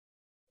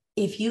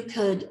if you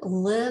could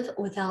live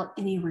without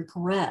any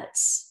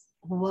regrets,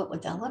 what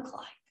would that look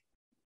like?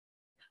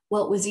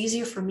 Well, it was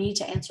easier for me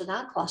to answer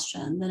that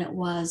question than it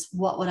was,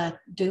 what would I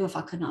do if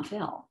I could not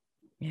fail?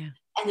 Yeah.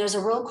 And there's a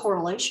real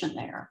correlation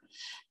there.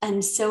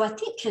 And so I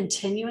think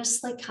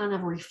continuously kind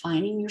of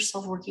refining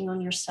yourself, working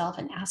on yourself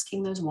and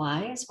asking those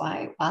whys,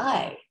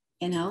 why,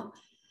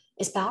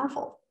 is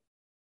powerful.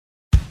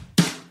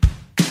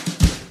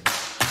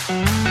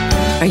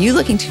 Are you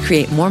looking to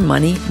create more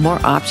money, more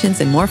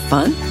options, and more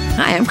fun?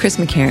 Hi, I'm Chris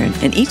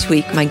McCarran, and each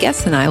week my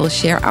guests and I will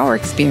share our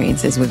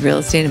experiences with real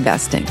estate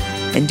investing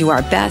and do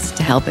our best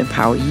to help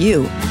empower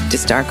you to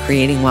start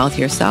creating wealth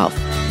yourself.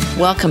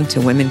 Welcome to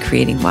Women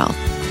Creating Wealth.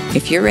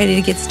 If you're ready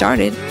to get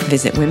started,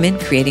 visit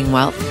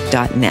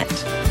womencreatingwealth.net.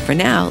 For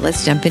now,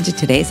 let's jump into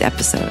today's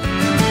episode.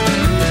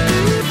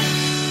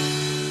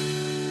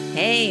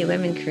 Hey,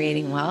 Women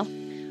Creating Wealth.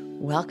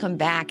 Welcome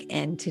back.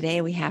 And today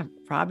we have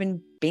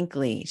Robin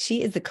Binkley.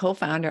 She is the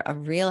co-founder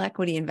of Real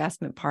Equity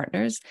Investment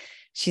Partners.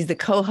 She's the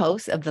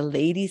co-host of the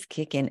Ladies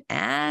Kickin'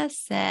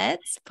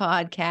 Assets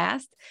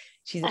podcast.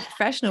 She's a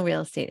professional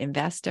real estate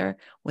investor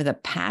with a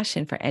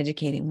passion for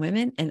educating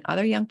women and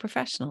other young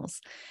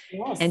professionals.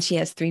 Yes. And she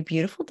has 3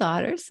 beautiful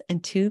daughters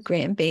and 2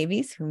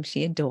 grandbabies whom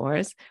she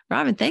adores.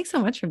 Robin, thanks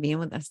so much for being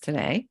with us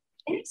today.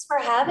 Thanks for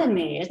having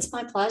me. It's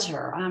my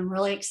pleasure. I'm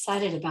really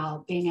excited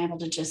about being able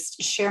to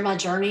just share my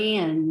journey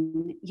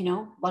and,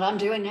 what I'm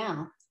doing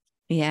now.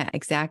 Yeah,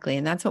 exactly.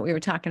 And that's what we were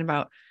talking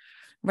about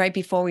right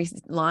before we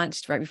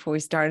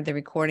started the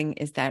recording,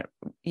 is that,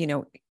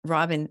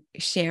 Robin,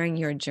 sharing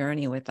your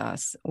journey with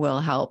us will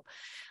help,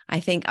 I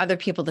think, other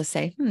people to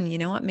say, you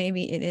know what,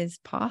 maybe it is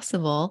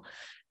possible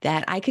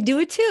that I could do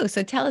it too.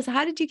 So tell us,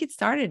 how did you get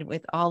started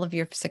with all of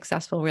your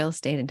successful real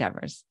estate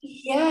endeavors?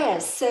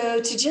 Yes. So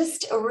to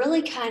just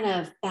really kind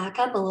of back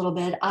up a little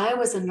bit, I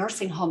was a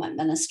nursing home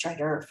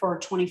administrator for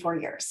 24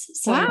 years.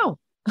 So wow.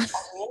 I was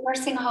in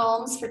nursing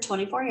homes for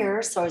 24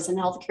 years. So I was in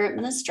healthcare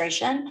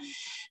administration.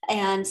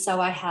 And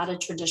so I had a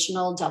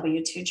traditional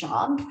W-2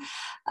 job.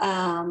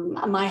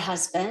 My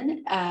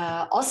husband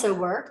also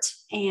worked.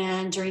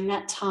 And during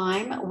that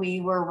time,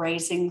 we were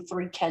raising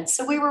 3 kids.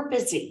 So we were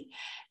busy.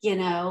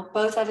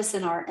 Both of us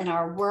in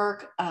our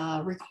work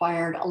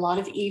required a lot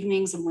of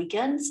evenings and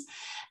weekends.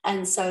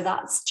 And so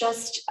that's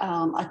just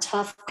a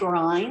tough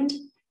grind.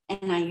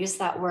 And I use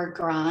that word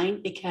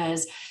grind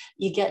because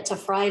you get to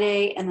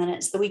Friday and then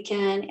it's the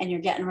weekend and you're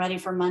getting ready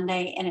for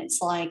Monday. And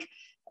it's like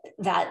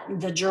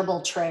the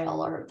gerbil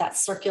trail, or that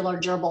circular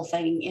gerbil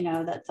thing,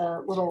 that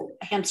the little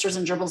hamsters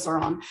and gerbils are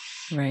on.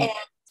 Right. And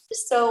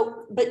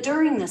so, but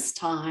during this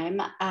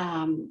time,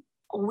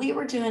 we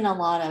were doing a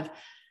lot of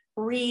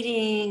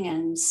reading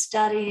and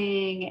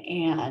studying,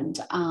 and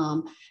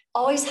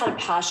always had a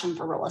passion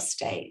for real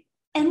estate.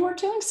 And we're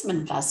doing some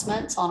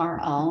investments on our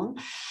own,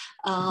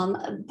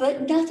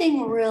 but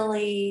nothing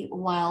really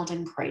wild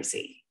and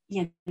crazy,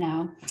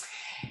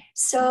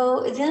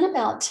 So then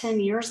about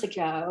 10 years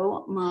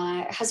ago,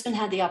 my husband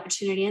had the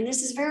opportunity, and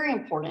this is very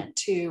important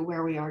to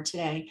where we are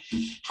today,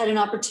 had an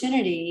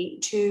opportunity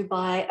to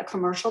buy a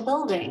commercial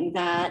building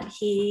that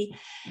he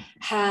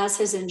has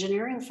his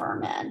engineering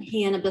firm in,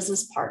 he and a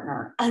business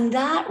partner. And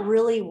that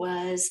really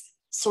was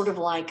sort of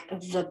like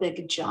the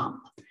big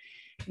jump,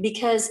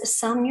 because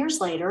some years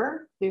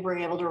later, we were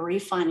able to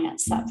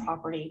refinance that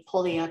property,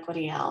 pull the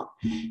equity out.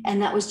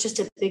 And that was just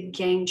a big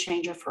game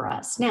changer for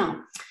us.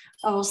 Now,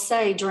 I will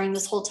say during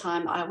this whole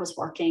time, I was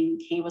working,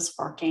 he was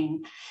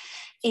working,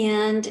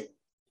 and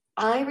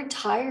I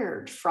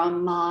retired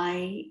from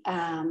my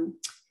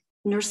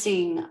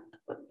nursing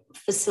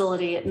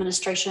facility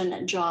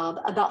administration job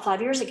about 5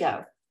 years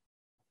ago.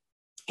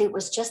 It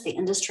was just the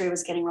industry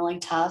was getting really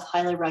tough,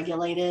 highly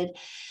regulated.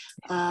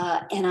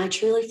 And I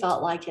truly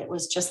felt like it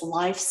was just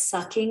life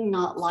sucking,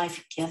 not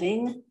life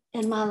giving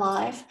in my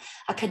life.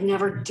 I could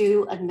never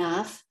do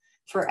enough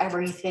for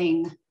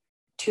everything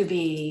to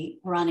be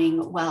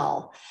running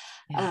well.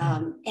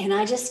 And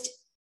I just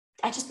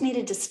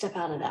needed to step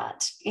out of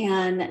that.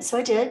 And so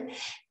I did,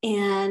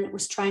 and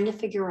was trying to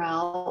figure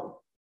out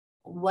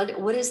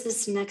what is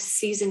this next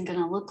season going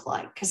to look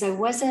like? Because I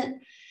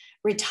wasn't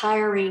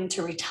retiring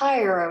to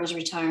retire. I was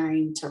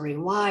retiring to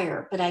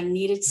rewire, but I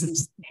needed some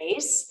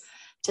space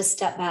to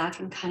step back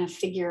and kind of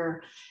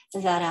figure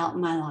that out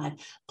in my life.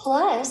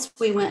 Plus,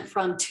 we went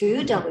from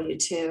 2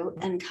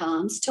 W-2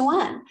 incomes to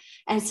 1.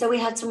 And so we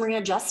had some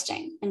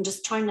readjusting and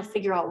just trying to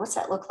figure out what's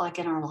that look like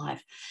in our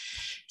life.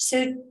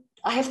 So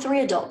I have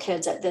 3 adult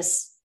kids at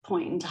this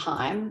point in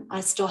time.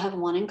 I still have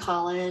 1 in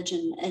college,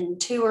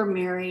 and 2 are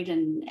married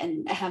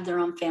and have their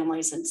own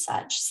families and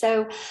such.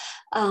 So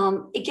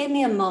it gave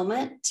me a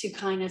moment to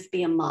kind of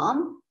be a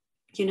mom,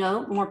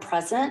 more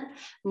present,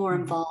 more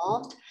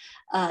involved.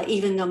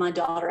 Even though my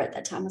daughter at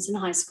that time was in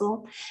high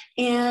school.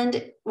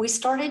 And we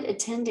started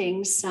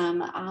attending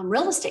some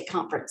real estate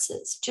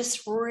conferences,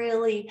 just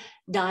really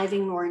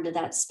diving more into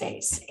that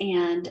space,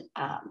 and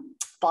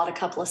bought a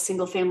couple of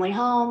single family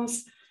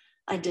homes.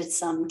 I did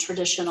some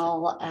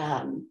traditional,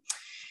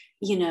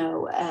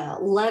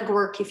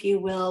 legwork, if you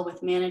will,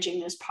 with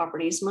managing those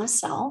properties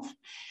myself.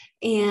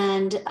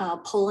 and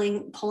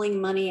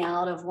pulling money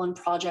out of one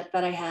project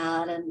that I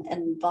had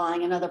and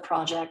buying another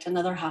project,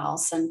 another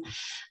house. And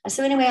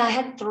so anyway, I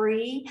had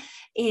three,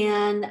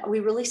 and we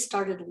really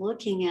started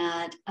looking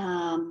at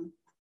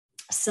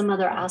some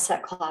other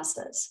asset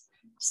classes.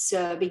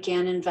 So I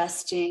began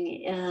investing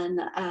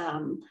in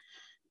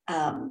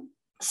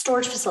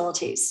storage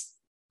facilities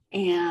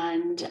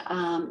and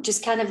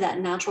just kind of that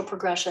natural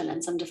progression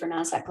in some different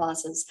asset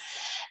classes.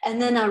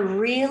 And then I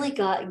really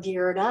got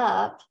geared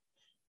up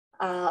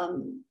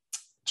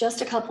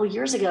just a couple of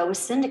years ago with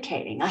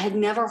syndicating. I had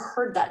never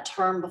heard that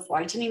term before.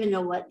 I didn't even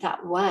know what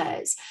that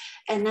was.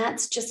 And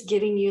that's just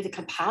giving you the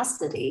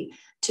capacity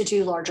to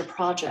do larger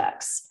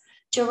projects.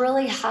 You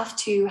really have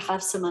to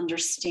have some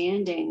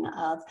understanding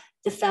of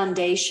the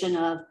foundation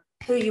of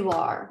who you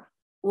are,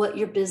 what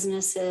your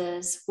business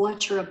is,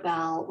 what you're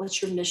about,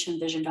 what's your mission,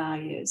 vision,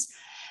 values.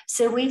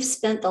 So we've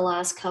spent the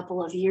last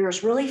couple of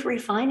years really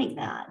refining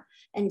that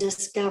and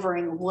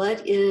discovering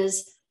what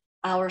is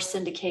our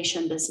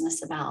syndication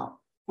business about.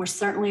 We're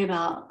certainly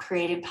about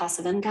creating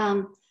passive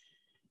income,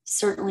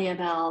 certainly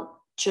about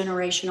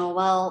generational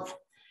wealth,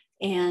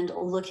 and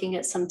looking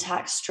at some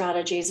tax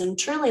strategies and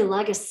truly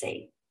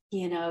legacy.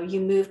 You know, you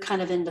move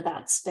kind of into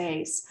that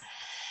space.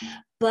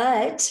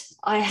 But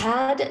I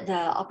had the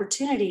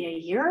opportunity a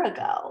year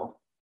ago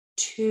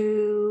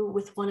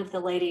with one of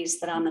the ladies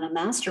that I'm in a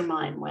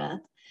mastermind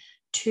with,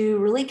 to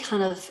really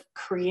kind of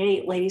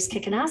create Ladies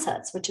Kicking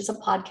Assets, which is a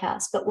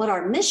podcast. But what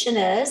our mission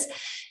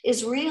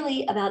is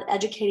really about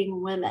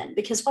educating women,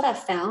 because what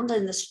I've found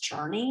in this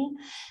journey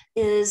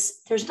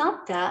is there's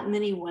not that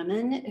many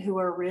women who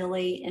are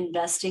really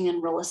investing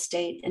in real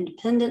estate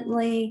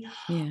independently.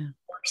 Yeah.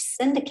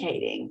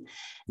 Syndicating,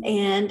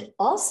 and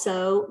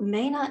also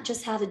may not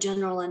just have a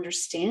general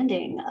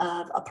understanding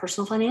of a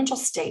personal financial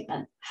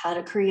statement, how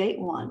to create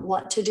one,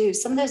 what to do,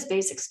 some of those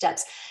basic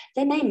steps.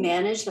 They may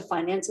manage the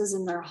finances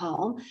in their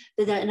home,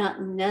 but they're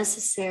not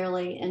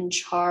necessarily in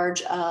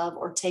charge of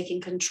or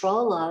taking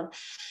control of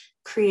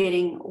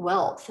creating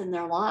wealth in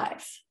their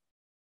life.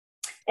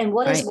 And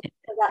what is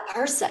that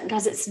person?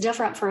 Because it's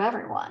different for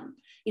everyone.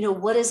 You know,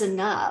 what is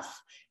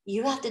enough?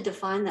 You have to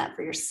define that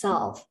for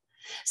yourself.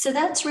 So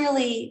that's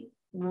really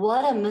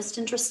what I'm most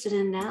interested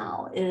in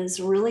now,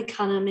 is really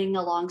coming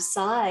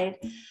alongside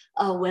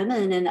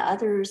women and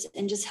others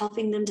and just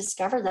helping them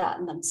discover that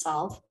in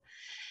themselves,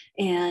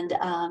 and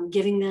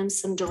giving them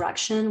some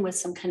direction with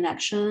some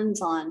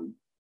connections on,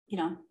 you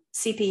know,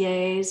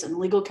 CPAs and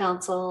legal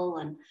counsel,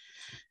 and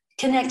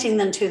connecting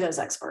them to those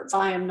experts.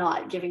 I am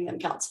not giving them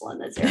counsel in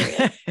this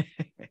area.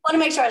 I want to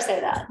make sure I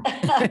say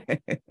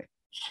that.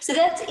 So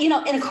that's, you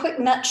know, in a quick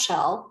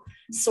nutshell,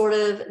 sort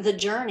of the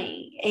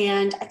journey.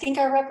 And I think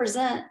I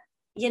represent,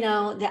 you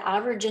know, the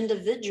average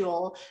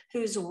individual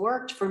who's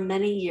worked for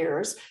many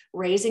years,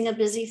 raising a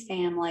busy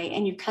family.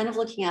 And you're kind of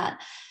looking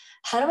at,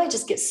 how do I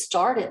just get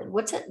started?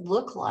 What's it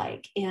look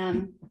like?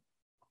 And,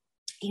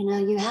 you know,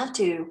 you have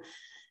to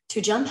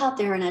jump out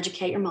there and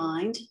educate your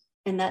mind.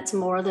 And that's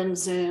more than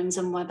Zooms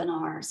and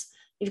webinars.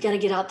 You've got to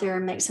get out there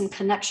and make some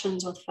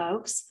connections with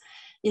folks.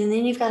 And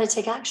then you've got to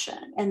take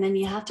action. And then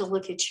you have to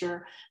look at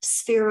your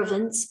sphere of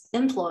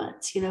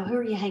influence. You know, who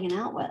are you hanging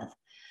out with?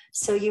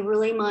 So you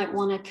really might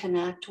want to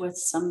connect with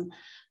some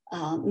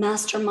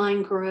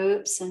mastermind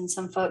groups and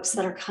some folks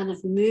that are kind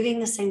of moving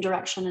the same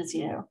direction as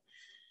you.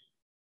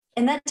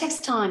 And that takes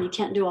time. You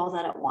can't do all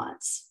that at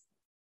once.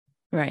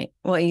 Right.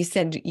 Well, you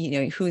said, you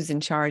know, who's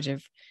in charge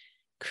of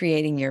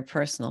creating your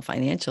personal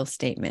financial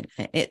statement.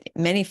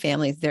 Many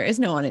families, there is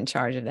no one in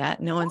charge of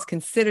that. No one's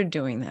considered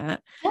doing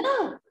that.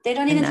 No, they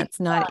don't even. And that's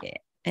not it.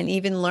 And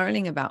even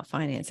learning about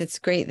finance. It's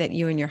great that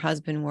you and your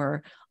husband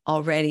were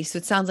already. So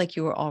it sounds like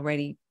you were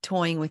already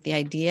toying with the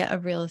idea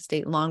of real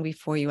estate long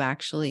before you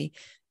actually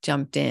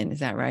jumped in. Is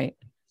that right?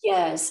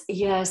 Yes.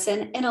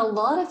 And a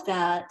lot of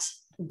that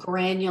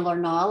granular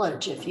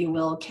knowledge, if you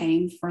will,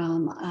 came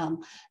from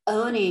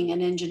owning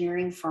an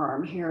engineering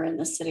firm here in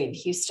the city of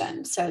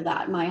Houston. So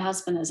that my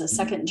husband is a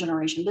second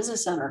generation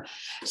business owner.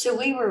 So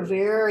we were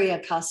very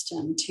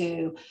accustomed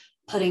to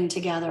putting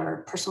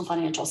together personal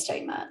financial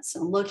statements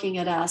and looking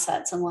at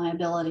assets and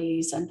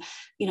liabilities, and,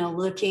 you know,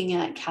 looking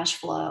at cash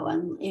flow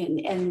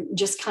and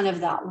just kind of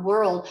that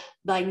world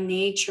by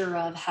nature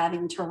of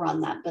having to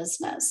run that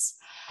business.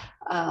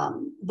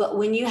 But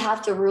when you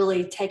have to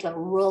really take a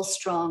real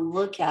strong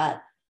look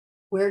at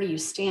where do you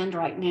stand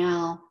right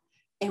now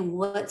and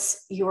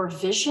what's your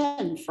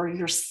vision for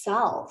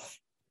yourself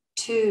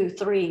 2,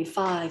 3,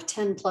 5,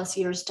 10 plus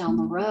years down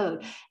the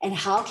road, and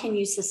how can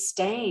you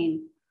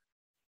sustain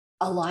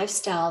a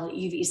lifestyle that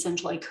you've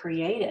essentially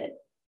created?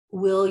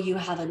 Will you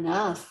have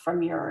enough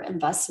from your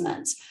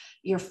investments,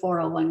 your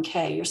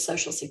 401k, your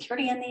Social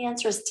Security? And the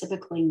answer is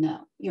typically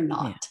no, you're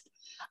not.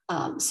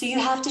 Yeah. So you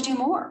have to do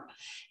more.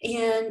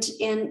 And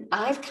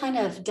I've kind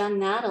of done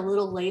that a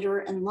little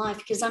later in life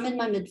because I'm in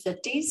my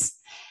mid-50s.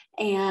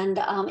 And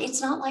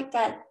it's not like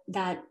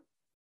that,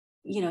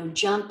 you know,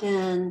 jump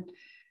in,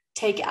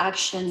 take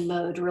action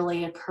mode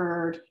really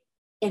occurred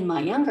in my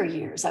younger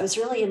years. I was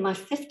really in my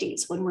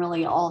 50s when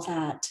really all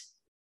that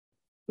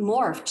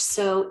morphed.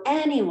 So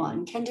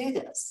anyone can do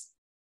this.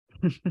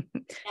 Yeah.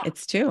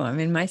 It's true. I'm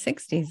in my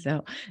 60s,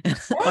 so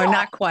or Yeah.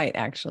 not quite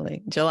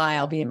actually. July,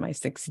 I'll be in my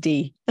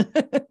 60.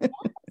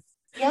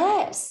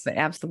 Yes. But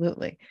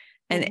absolutely.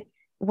 And Mhm.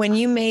 when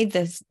you made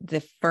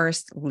the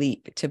first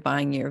leap to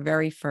buying your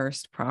very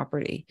first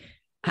property,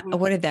 Mhm.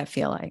 what did that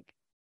feel like?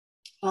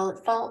 Well,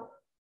 it felt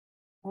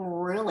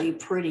really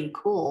pretty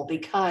cool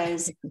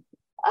because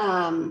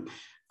um,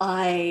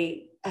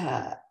 I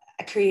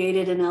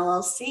created an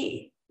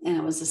LLC, and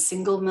it was a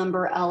single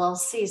member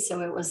LLC.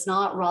 So it was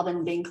not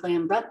Robin Binkley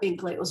and Brett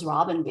Binkley, it was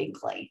Robin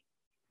Binkley.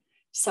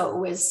 So it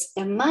was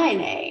in my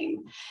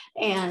name.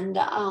 And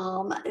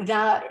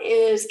that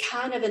is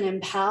kind of an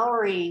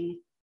empowering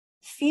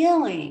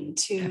feeling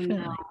to know,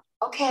 Definitely.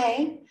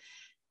 okay,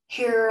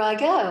 here I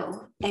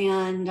go.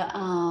 And,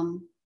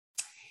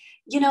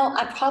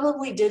 I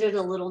probably did it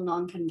a little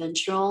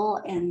non-conventional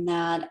in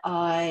that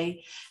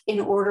in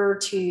order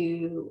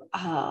to,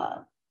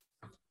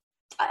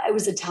 it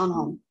was a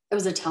townhome. It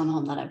was a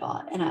townhome that I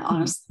bought, and I Mhm.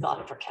 honestly bought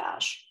it for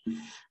cash.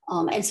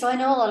 And so I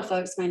know a lot of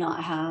folks may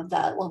not have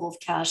that level of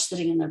cash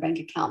sitting in their bank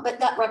account, but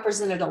that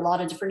represented a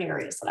lot of different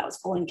areas that I was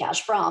pulling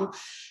cash from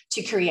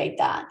to create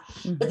that.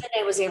 But Mhm. then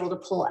I was able to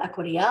pull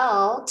equity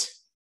out,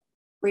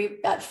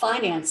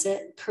 finance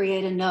it,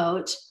 create a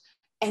note,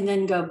 and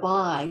then go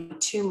buy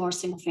 2 more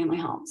single family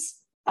homes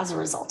as a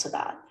result of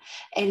that.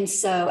 And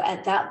so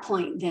at that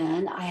point,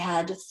 then I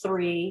had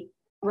 3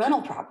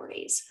 rental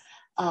properties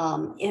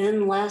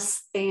in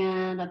less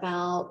than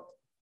about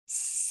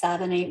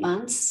 7, 8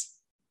 months.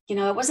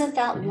 It wasn't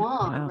that Yeah.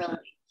 long, Wow.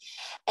 really.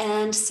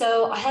 And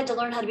so I had to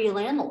learn how to be a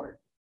landlord,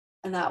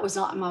 and that was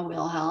not in my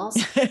wheelhouse.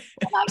 And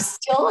I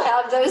still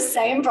have those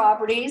same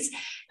properties.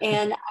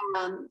 And,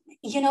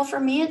 for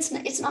me,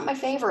 it's not my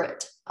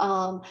favorite.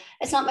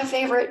 It's not my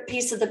favorite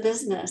piece of the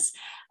business.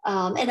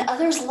 And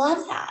others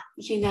love that,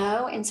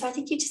 And so I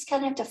think you just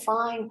kind of have to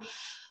find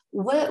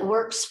what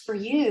works for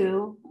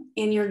you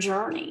in your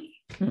journey.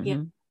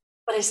 Mhm.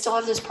 But I still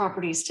have those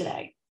properties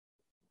today.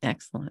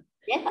 Excellent.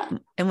 Yeah.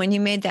 And when you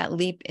made that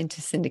leap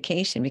into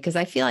syndication, because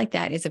I feel like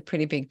that is a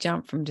pretty big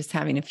jump from just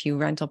having a few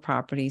rental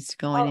properties to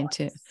going Oh,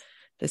 into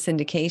the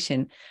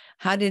syndication,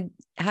 how did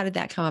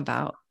that come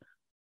about?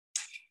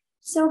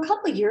 so a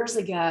couple of years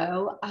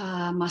ago,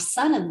 my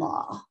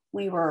son-in-law,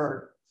 we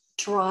were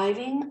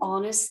driving,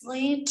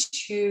 honestly,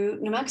 to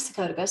New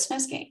Mexico to go snow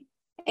skiing.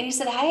 And he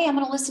said, "Hey, I'm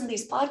going to listen to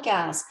these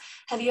podcasts.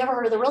 Have you ever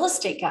heard of the Real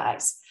Estate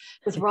Guys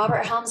with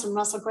Robert Helms and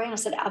Russell Grant?" I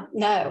said,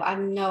 "No, I have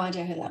no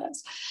idea who that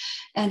is."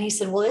 And he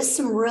said, "Well, it's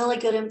some really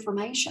good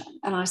information."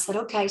 And I said,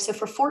 "Okay." So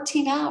for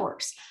 14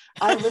 hours,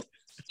 I listened to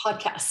the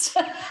podcast.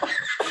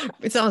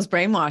 It's almost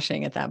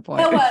brainwashing at that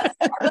point. It was,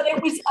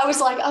 but I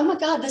was like, "Oh my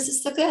God, this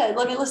is so good.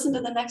 Let me listen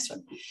to the next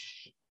one."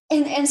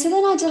 And so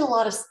then I did a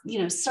lot of,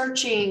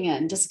 searching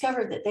and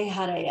discovered that they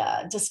had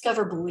a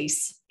Discover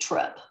Belize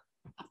trip.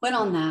 I went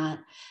on that,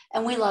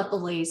 and we love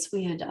Belize.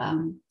 We had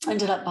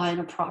ended up buying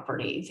a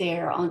property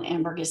there on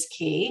Ambergris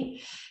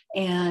Key.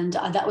 And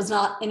that was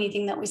not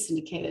anything that we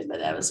syndicated, but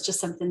that was just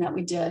something that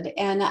we did.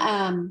 And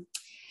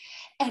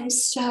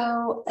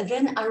so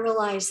then I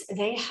realized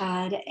they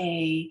had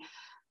a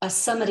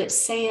Summit at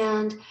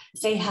Sand.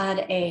 They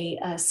had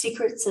a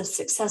Secrets of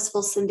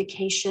Successful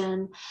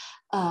Syndication.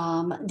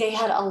 They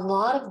had a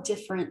lot of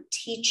different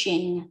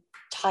teaching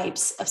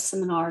types of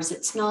seminars.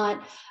 It's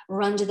not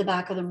run to the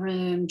back of the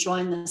room,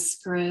 join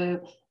this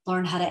group,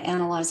 learn how to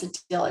analyze a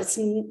deal. It's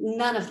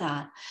none of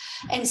that.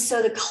 And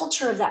so the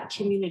culture of that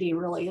community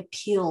really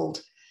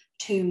appealed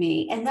to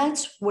me. And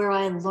that's where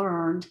I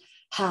learned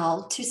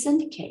how to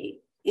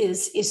syndicate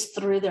is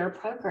through their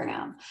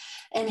program.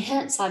 And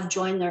hence I've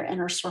joined their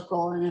inner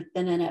circle and have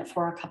been in it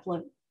for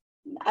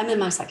I'm in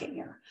my second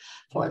year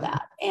for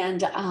that.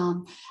 And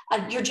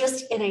you're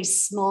just in a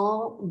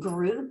small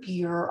group.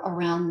 You're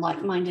around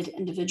like-minded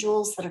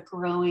individuals that are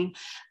growing.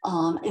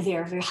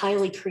 They're very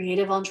highly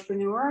creative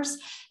entrepreneurs.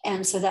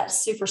 And so that's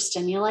super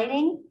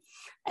stimulating.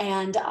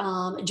 And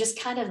it just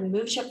kind of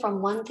moves you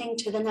from one thing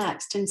to the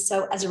next. And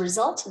so as a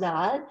result of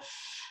that,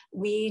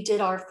 we did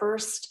our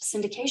first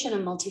syndication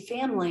in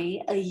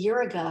multifamily a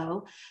year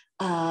ago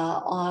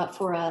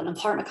for an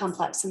apartment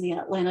complex in the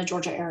Atlanta,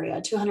 Georgia area,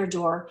 a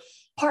 200-door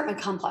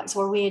apartment complex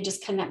where we had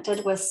just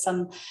connected with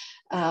some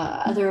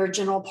other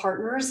general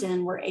partners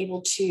and were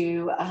able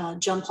to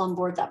jump on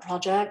board that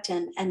project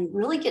and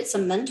really get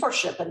some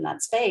mentorship in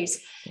that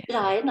space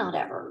that I had not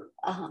ever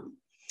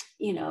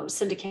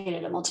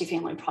syndicated a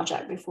multifamily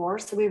project before.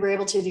 So we were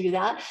able to do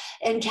that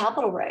and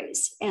capital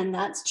raise. And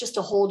that's just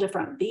a whole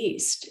different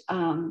beast.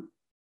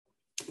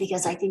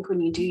 Because I think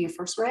when you do your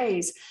first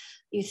raise,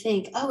 you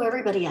think, oh,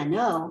 everybody I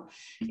know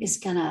is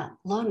going to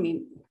loan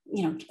me,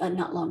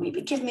 not loan me,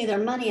 but give me their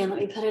money and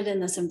let me put it in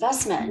this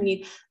investment. And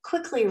you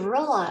quickly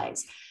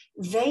realize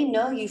they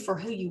know you for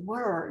who you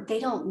were. They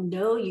don't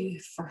know you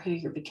for who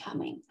you're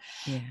becoming.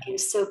 Yeah. And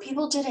so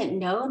people didn't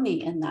know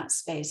me in that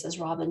space as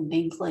Robin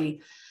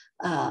Binkley,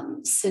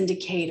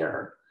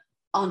 syndicator,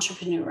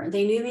 entrepreneur.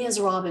 They knew me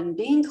as Robin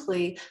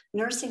Binkley,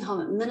 nursing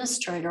home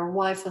administrator,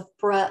 wife of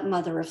Brett,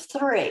 mother of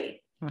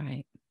 3.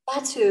 Right.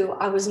 That's who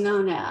I was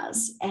known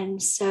as.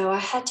 And so I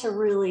had to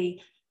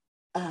really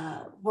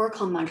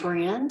work on my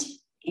brand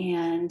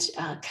and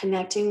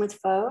connecting with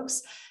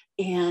folks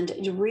and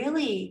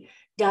really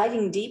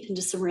diving deep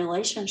into some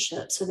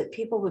relationships so that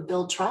people would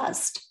build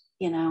trust.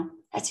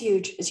 That's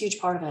huge. It's a huge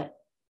part of it.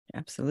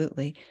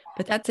 Absolutely.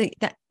 But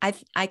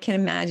I can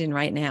imagine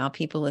right now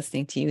people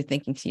listening to you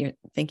thinking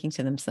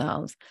to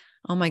themselves,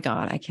 oh my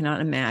God, I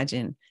cannot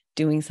imagine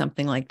doing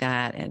something like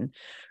that. And,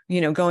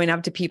 going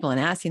up to people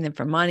and asking them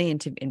for money and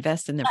to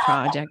invest in their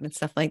project and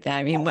stuff like that.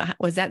 I mean,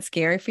 was that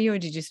scary for you, or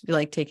did you just feel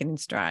like taking it in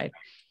stride?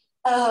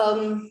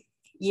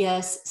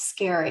 Yes,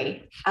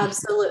 scary.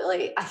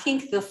 Absolutely. I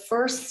think the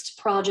first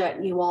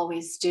project you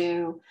always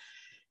do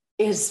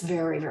is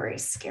very, very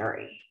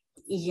scary,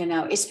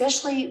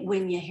 especially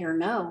when you hear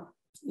no,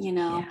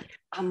 Yeah.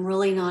 I'm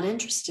really not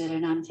interested.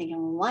 And I'm thinking,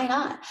 well, why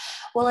not?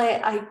 Well,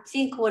 I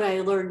think what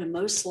I learned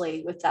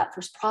mostly with that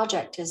first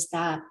project is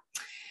that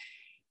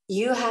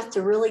you have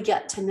to really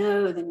get to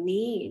know the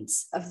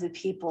needs of the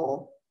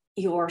people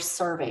you're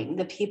serving,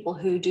 the people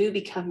who do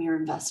become your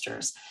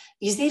investors,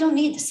 because they don't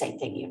need the same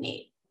thing you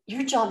need.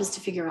 Your job is to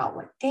figure out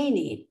what they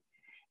need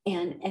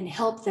and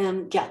help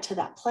them get to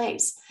that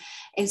place.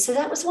 And so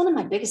that was one of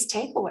my biggest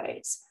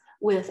takeaways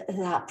with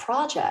that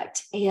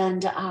project.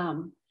 And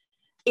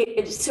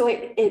it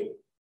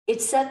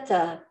set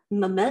the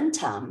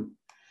momentum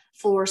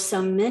for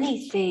so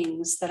many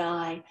things that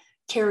I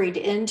carried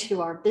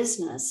into our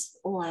business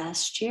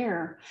last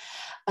year.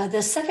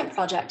 The second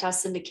project I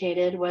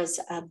syndicated was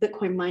a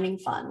Bitcoin mining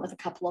fund with a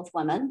couple of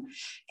women.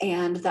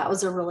 And that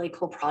was a really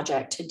cool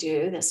project to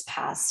do this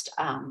past,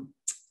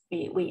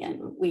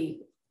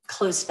 we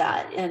closed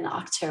that in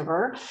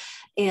October.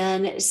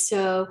 And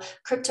so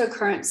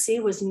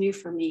cryptocurrency was new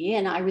for me.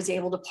 And I was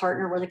able to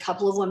partner with a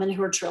couple of women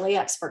who are truly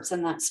experts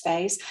in that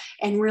space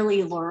and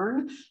really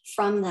learn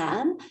from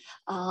them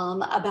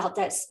about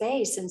that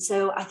space. And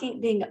so I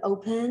think being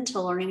open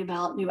to learning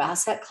about new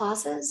asset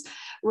classes,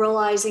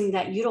 realizing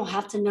that you don't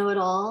have to know it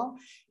all,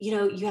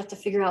 you have to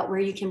figure out where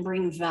you can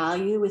bring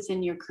value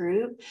within your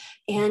group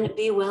and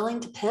be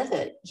willing to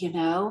pivot,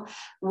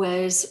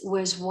 was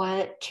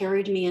what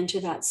carried me into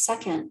that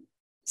second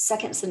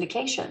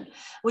syndication,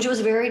 which was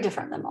very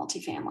different than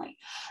multifamily.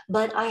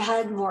 But I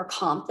had more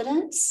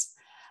confidence.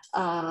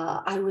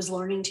 I was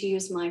learning to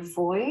use my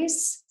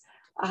voice.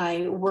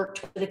 I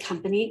worked with a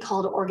company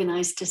called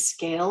Organized to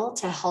Scale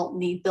to help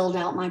me build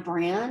out my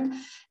brand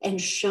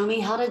and show me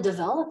how to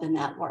develop in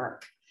that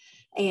work.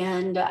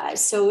 And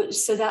so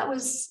that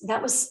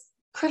was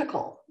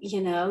critical,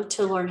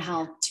 to learn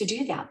how to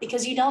do that,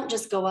 because you don't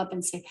just go up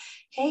and say,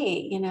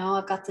 hey,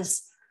 I've got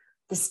this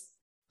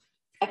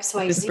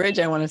XYZ. This bridge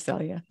I want to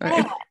sell you.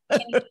 Right?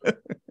 Yeah.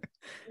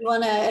 You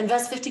want to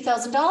invest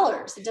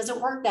 $50,000. It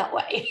doesn't work that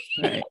way.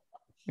 Right.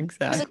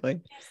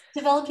 Exactly.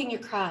 Developing your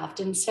craft.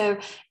 And so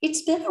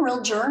it's been a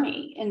real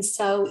journey. And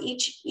so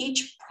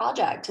each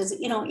project is,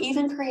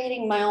 even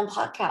creating my own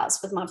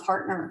podcast with my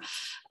partner,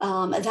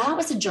 that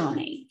was a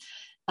journey.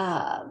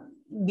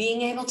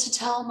 Being able to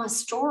tell my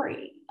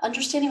story,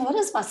 understanding what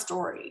is my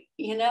story,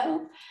 Yeah.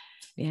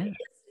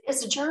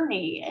 It's a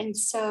journey. And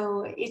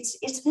so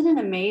it's been an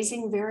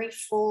amazing, very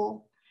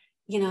full,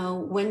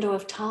 window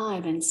of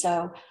time. And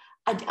so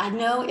I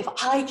know if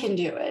I can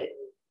do it,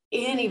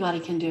 anybody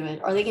can do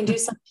it, or they can do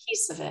some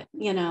piece of it.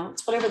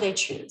 It's whatever they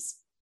choose.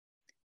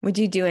 Would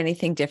you do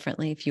anything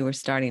differently if you were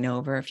starting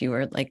over, if you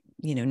were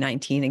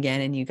 19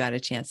 again and you got a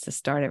chance to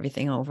start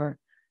everything over?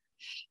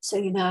 So,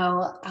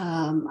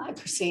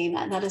 Christine,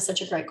 that is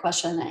such a great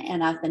question.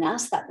 And I've been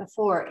asked that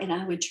before, and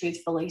I would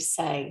truthfully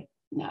say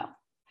no.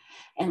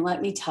 And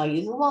let me tell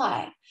you the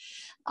why.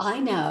 I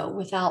know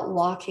without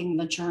walking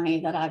the journey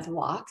that I've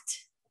walked,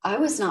 I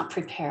was not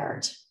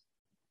prepared.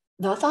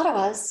 Though I thought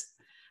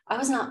I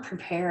was not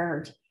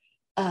prepared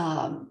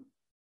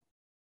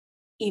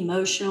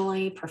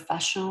emotionally,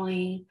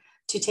 professionally,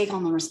 to take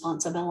on the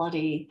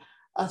responsibility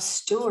of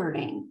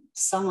stewarding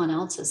someone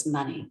else's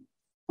money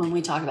when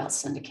we talk about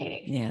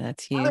syndicating. Yeah,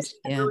 that's huge. I was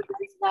really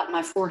ready for that in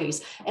my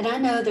 40s. And I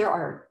know there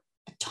are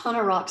a ton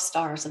of rock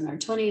stars in their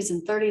 20s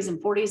and 30s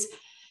and 40s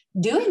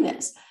doing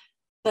this,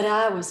 but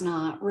I was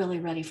not really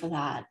ready for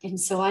that. And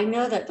so I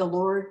know that the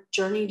Lord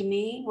journeyed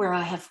me where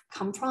I have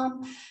come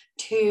from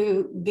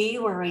to be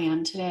where I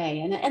am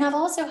today. And I've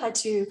also had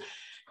to,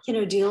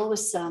 deal with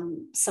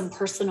some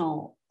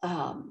personal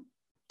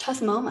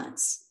tough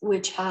moments,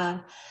 which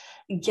have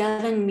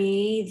given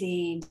me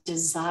the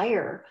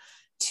desire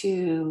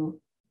to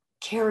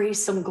carry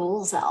some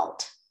goals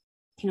out.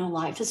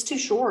 Life is too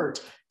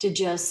short to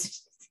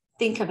just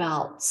think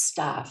about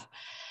stuff.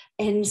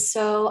 And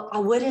so I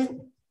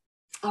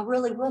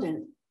really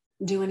wouldn't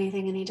do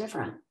anything any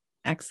different.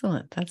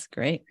 Excellent. That's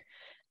great.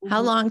 Mm-hmm.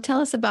 How long,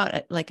 tell us about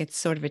it, it's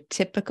sort of a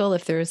typical,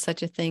 if there is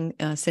such a thing,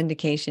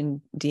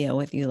 syndication deal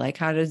with you,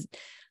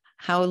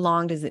 how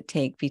long does it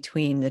take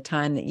between the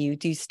time that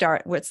do you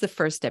start? What's the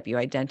first step? You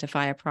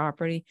identify a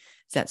property.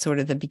 Is that sort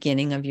of the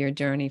beginning of your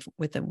journey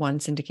with the one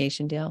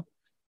syndication deal?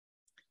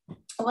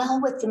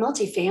 Well, with the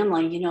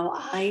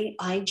multifamily,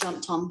 I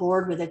jumped on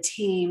board with a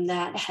team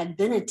that had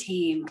been a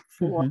team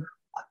for Mm-hmm.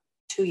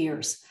 2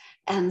 years.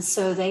 And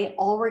so they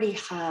already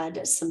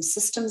had some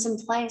systems in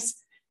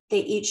place. They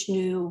each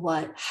knew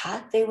what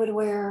hat they would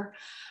wear.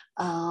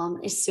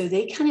 So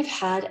they kind of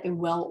had a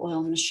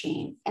well-oiled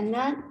machine. And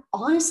that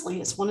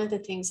honestly is one of the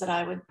things that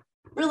I would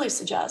really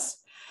suggest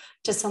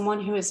to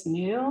someone who is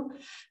new,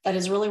 that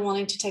is really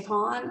wanting to take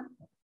on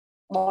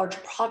larger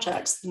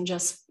projects than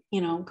just,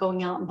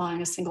 going out and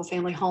buying a single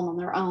family home on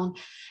their own,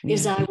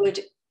 is Yeah. I would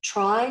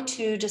try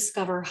to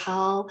discover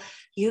how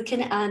you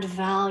can add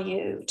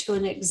value to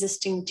an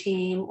existing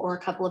team or a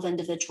couple of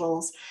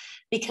individuals,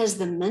 because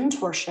the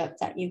mentorship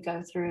that you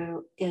go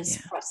through is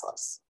Yeah.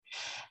 priceless.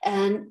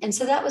 And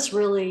so that was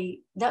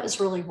really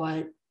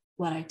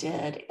what I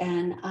did.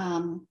 And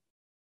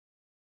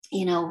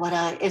what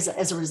I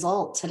as a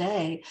result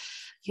today,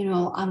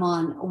 I'm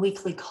on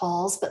weekly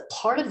calls, but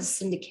part of the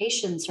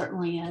syndication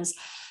certainly is,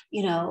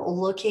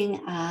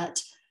 looking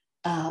at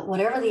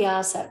whatever the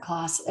asset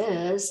class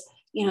is,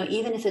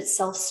 even if it's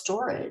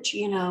self-storage,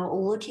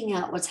 looking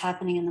at what's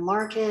happening in the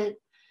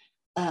market,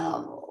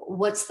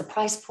 what's the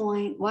price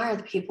point, why are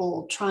the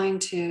people trying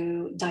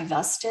to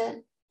divest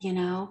it,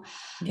 Yeah.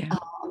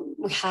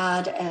 we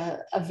had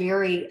a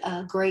very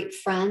great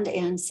friend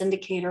and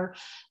syndicator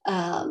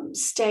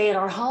stay at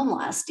our home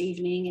last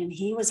evening, and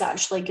he was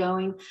actually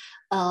going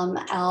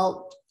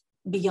out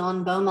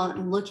beyond Beaumont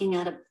and looking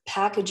at a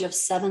package of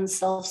 7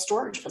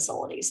 self-storage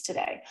facilities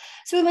today.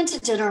 So we went to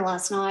dinner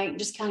last night and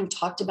just kind of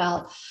talked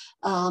about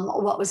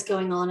what was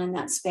going on in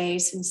that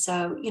space. And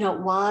so,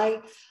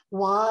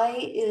 why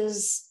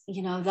is,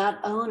 that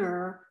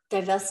owner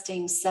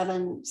divesting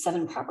seven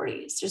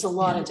properties? There's a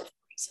lot Yeah. of different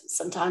reasons.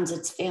 Sometimes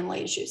it's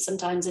family issues.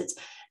 Sometimes it's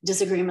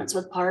disagreements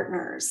with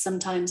partners.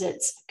 Sometimes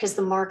it's because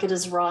the market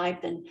is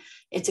ripe and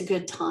it's a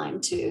good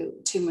time to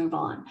move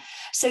on.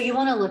 So you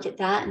want to look at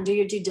that and do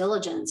your due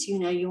diligence.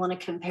 You want to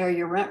compare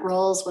your rent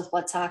rolls with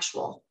what's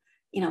actual,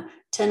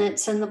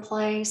 tenants in the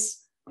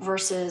place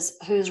versus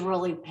who's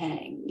really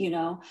paying,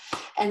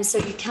 and so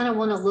you kind of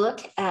want to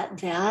look at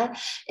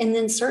that. And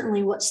then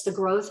certainly what's the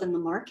growth in the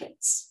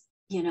markets,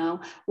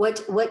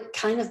 what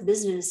kind of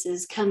business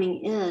is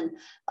coming in,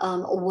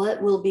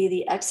 what will be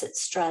the exit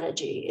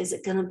strategy? Is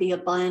it going to be a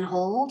buy and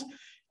hold,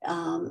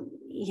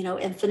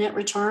 infinite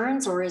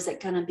returns, or is it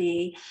going to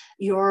be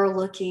you're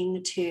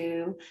looking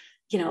to,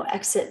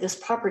 exit this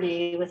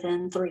property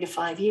within 3 to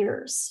 5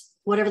 years?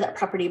 Whatever that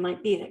property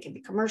might be, that could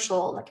be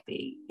commercial, that could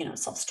be,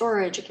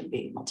 self-storage, it can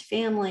be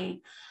multifamily.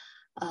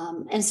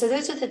 And so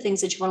those are the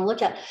things that you want to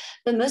look at.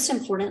 But most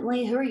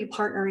importantly, who are you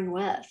partnering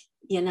with?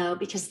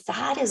 Because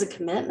that is a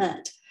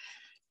commitment.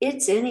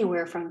 It's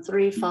anywhere from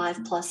 3,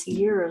 5+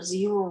 years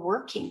you are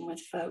working with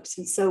folks.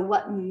 And so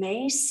what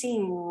may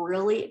seem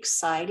really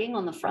exciting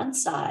on the front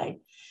side,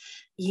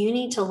 you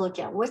need to look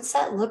at what's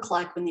that look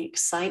like when the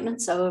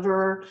excitement's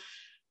over,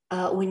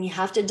 when you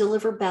have to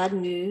deliver bad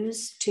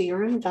news to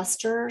your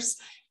investors.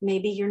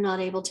 Maybe you're not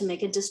able to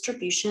make a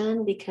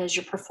distribution because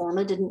your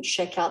performance didn't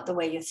shake out the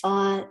way you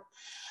thought.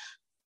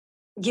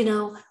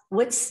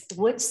 What's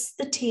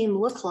the team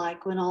look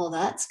like when all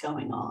that's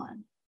going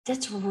on?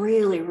 That's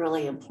really,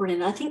 really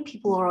important. I think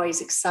people are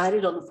always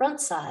excited on the front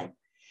side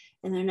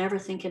and they're never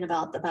thinking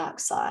about the back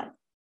side.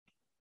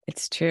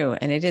 It's true.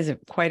 And it is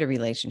quite a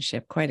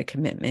relationship, quite a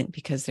commitment,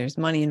 because there's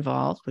money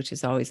involved, which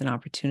is always an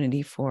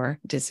opportunity for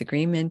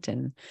disagreement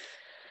and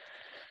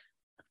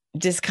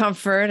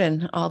discomfort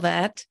and all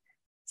that.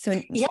 So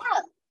yeah.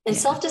 And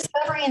yeah.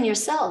 Self-discovery in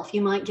yourself,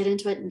 you might get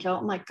into it and go,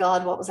 oh my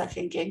God, what was I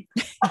thinking?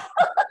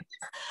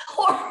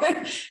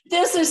 Or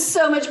this is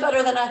so much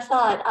better than I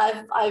thought.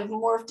 I've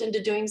morphed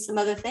into doing some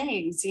other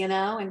things,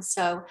 and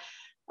so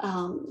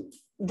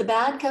the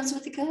bad comes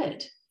with the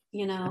good,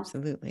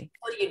 Absolutely.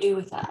 What do you do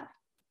with that?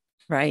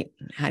 Right.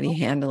 How do you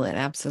handle it?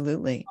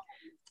 Absolutely.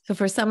 So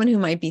for someone who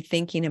might be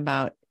thinking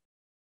about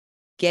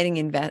getting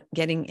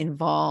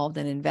involved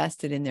and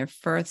invested in their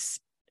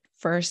first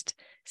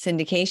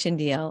syndication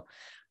deal,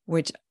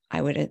 which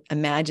I would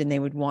imagine they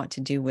would want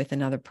to do with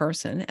another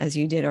person, as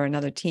you did, or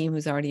another team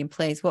who's already in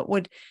place, what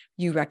would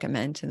you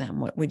recommend to them?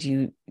 What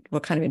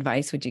kind of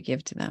advice would you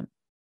give to them?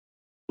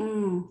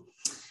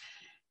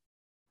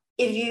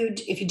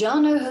 If you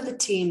don't know who the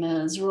team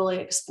is, really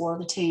explore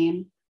the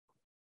team.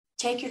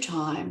 Take your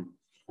time.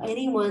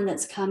 Anyone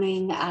that's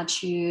coming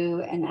at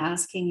you and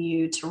asking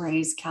you to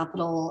raise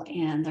capital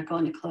and they're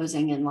going to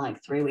closing in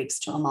like 3 weeks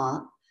to a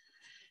month,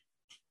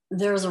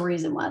 there's a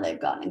reason why they've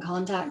gotten in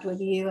contact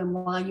with you and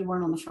why you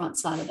weren't on the front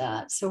side of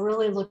that. So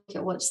really look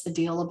at what's the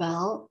deal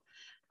about.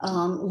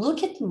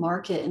 Look at the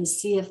market and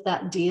see if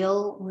that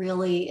deal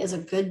really is a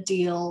good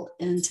deal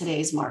in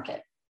today's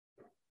market.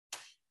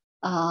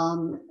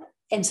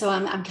 And so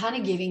I'm kind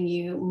of giving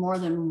you more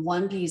than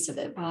one piece of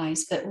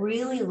advice, but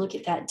really look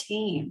at that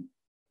team.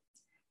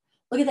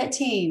 Look at that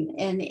team.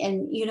 And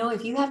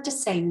if you have to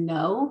say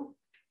no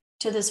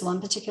to this one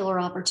particular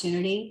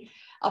opportunity,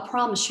 I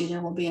promise you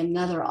there will be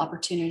another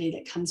opportunity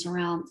that comes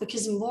around,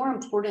 because more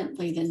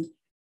importantly than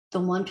the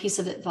one piece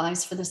of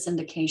advice for the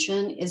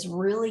syndication is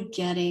really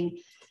getting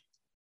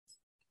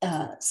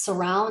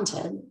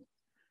surrounded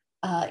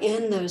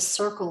in those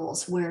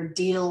circles where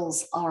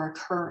deals are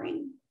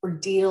occurring, where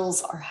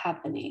deals are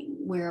happening,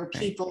 where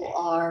people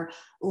are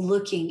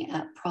looking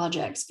at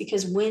projects.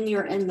 Because when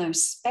you're in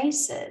those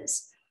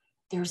spaces,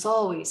 there's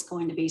always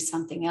going to be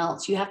something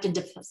else. You have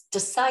to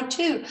decide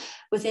too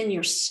within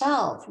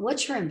yourself,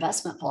 what's your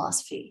investment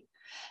philosophy?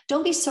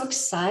 Don't be so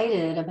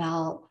excited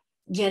about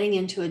getting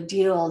into a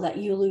deal that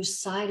you lose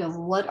sight of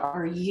what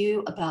are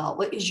you about?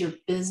 What is your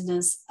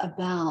business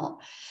about?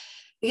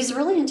 Because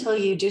really, until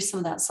you do some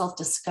of that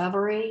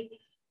self-discovery,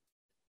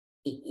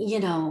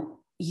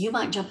 you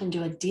might jump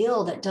into a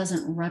deal that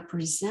doesn't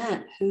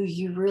represent who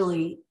you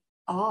really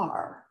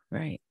are.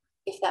 Right.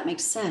 If that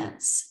makes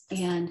sense.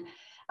 And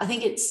I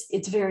think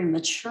it's very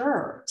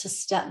mature to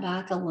step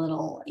back a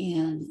little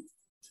and,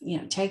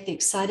 take the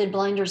excited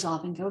blinders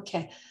off and go,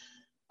 okay,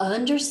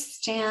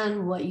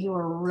 understand what you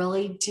are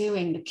really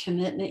doing, the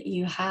commitment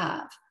you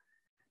have.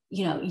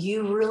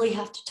 You really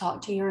have to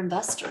talk to your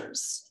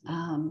investors.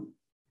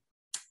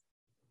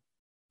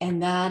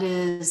 And that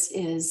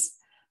is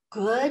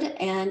good.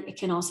 And it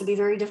can also be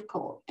very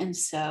difficult. And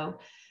so,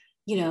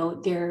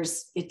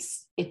 it's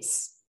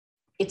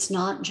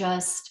not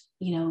just,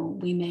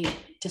 we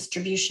make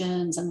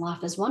distributions and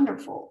life is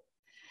wonderful.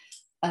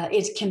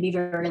 It can be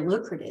very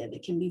lucrative.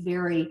 It can be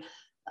very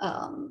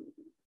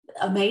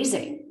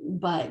amazing,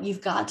 but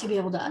you've got to be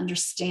able to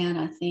understand,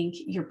 I think,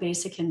 your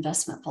basic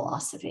investment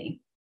philosophy.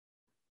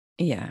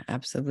 Yeah,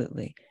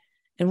 absolutely.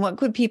 And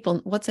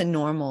what's a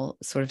normal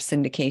sort of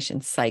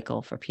syndication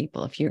cycle for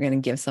people? If you're going to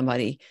give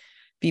somebody,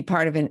 be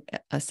part of a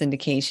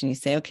syndication, you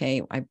say,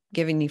 okay, I've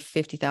given you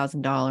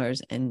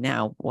 $50,000 and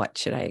now what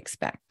should I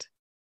expect?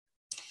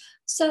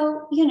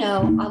 So,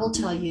 I will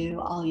tell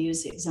you, I'll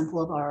use the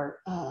example of our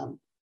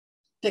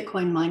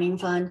Bitcoin mining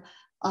fund.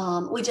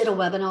 We did a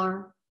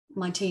webinar,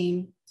 my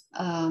team,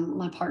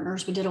 my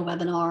partners, we did a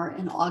webinar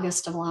in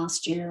August of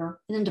last year,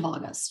 end of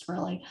August,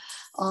 really.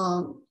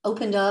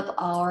 Opened up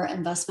our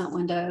investment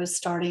windows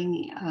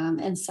starting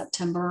in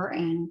September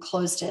and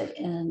closed it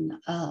in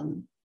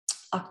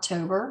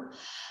October.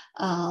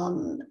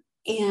 And,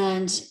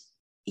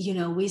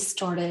 we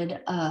started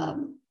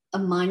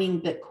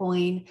mining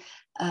Bitcoin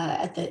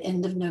at the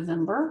end of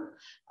November.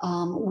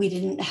 We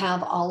didn't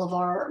have all of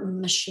our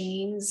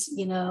machines,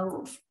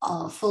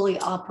 fully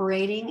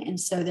operating. And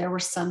so there were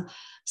some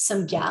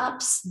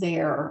gaps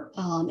there.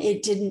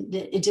 It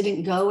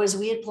didn't go as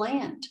we had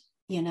planned,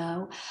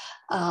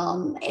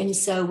 and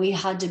so we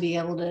had to be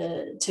able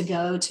to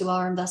go to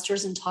our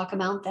investors and talk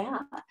about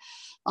that.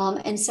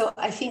 And so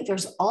I think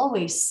there's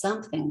always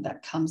something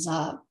that comes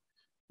up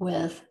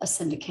with a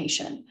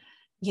syndication.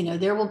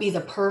 There will be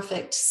the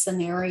perfect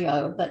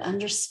scenario, but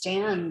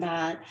understand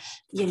that,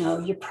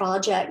 your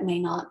project may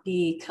not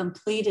be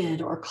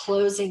completed or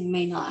closing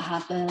may not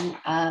happen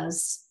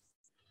as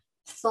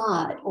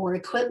thought, or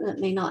equipment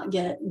may not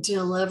get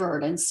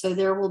delivered. And so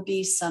there will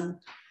be some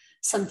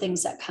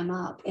things that come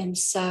up. And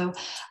so,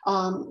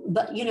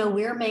 but,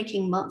 we're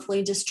making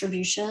monthly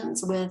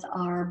distributions with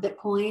our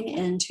Bitcoin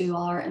into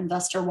our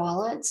investor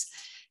wallets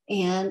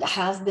and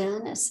have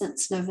been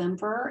since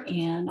November,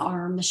 and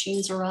our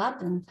machines are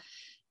up and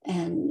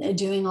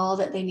doing all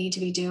that they need to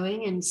be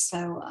doing. And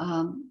so,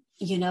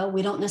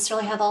 we don't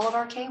necessarily have all of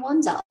our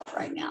K1s out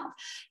right now,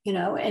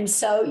 and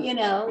so,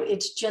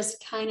 it's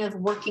just kind of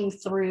working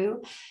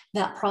through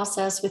that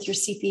process with your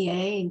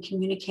CPA and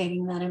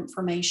communicating that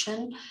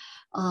information.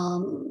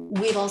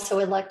 We've also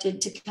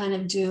elected to kind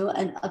of do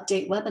an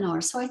update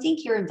webinar. So I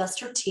think your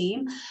investor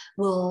team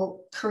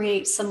will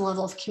create some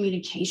level of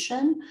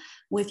communication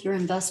with your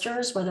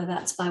investors, whether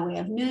that's by way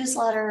of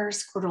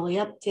newsletters, quarterly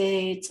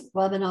updates,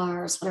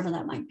 webinars, whatever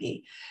that might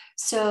be.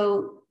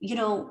 So,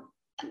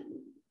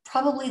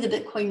 probably the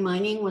Bitcoin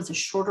mining was a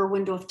shorter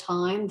window of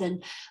time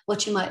than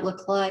what you might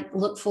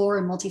look for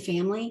in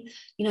multifamily.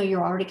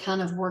 You're already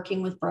kind of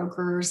working with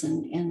brokers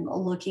and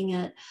looking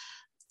at,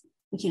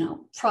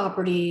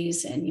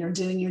 properties, and you're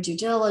doing your due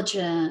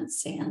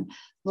diligence and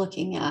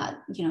looking at,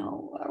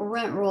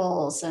 rent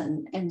rolls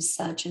and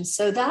such. And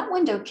so that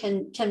window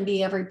can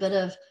be every bit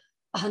of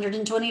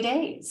 120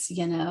 days,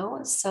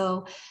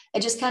 so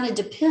it just kind of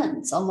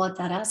depends on what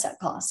that asset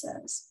class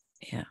is.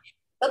 Yeah.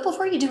 But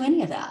before you do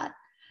any of that,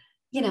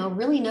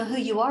 really know who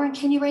you are and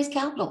can you raise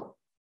capital?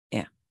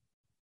 Yeah.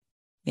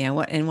 Yeah.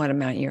 What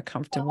amount you're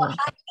comfortable. Well, how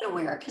are you going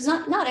to wear it? Because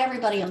not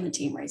everybody on the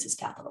team raises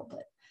capital,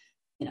 but,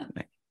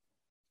 Right.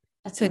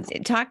 So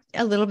talk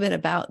a little bit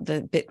about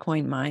the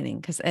Bitcoin mining,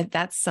 because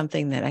that's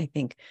something that I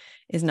think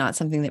is not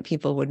something that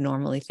people would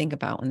normally think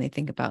about when they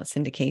think about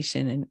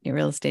syndication and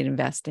real estate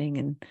investing.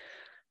 And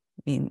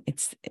I mean,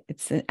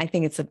 I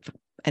think it's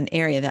an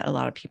area that a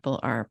lot of people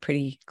are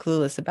pretty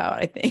clueless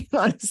about, I think,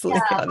 honestly,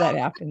 how that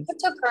happens.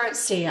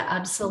 Cryptocurrency,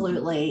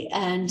 absolutely.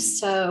 And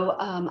so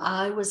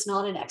I was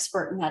not an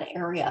expert in that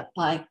area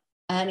by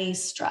any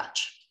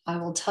stretch. I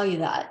will tell you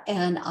that.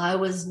 And I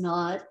was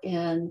not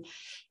in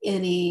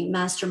any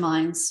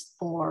masterminds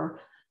for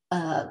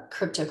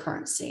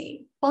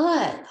cryptocurrency,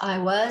 but I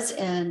was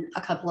in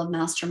a couple of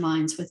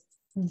masterminds with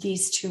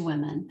these two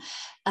women.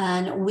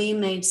 And we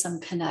made some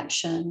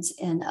connections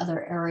in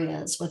other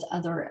areas with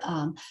other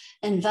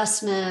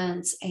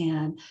investments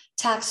and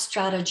tax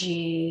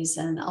strategies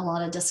and a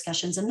lot of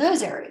discussions in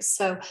those areas.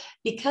 So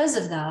because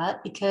of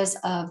that, because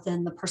of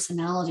then the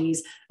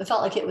personalities, it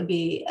felt like it would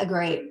be a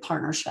great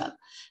partnership.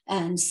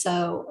 And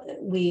so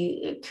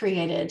we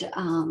created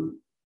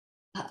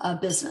a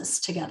business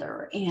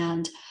together,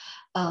 and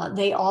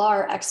they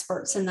are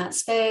experts in that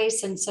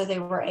space. And so they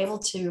were able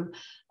to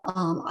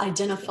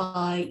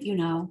identify,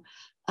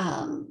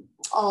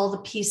 all the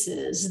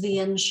pieces, the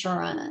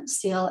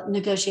insurance, the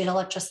negotiate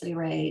electricity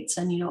rates,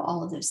 and,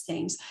 all of those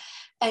things.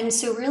 And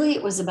so really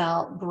it was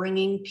about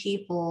bringing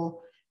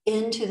people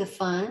into the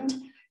fund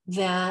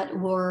that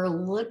were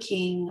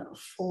looking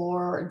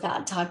for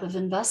that type of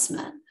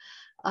investment,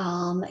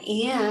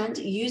 and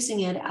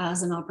using it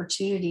as an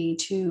opportunity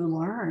to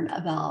learn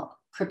about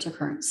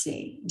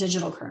cryptocurrency,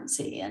 digital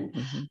currency.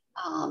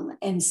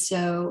 And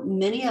so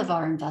many of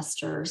our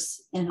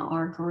investors in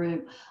our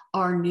group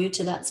are new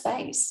to that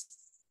space.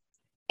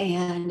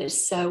 And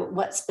so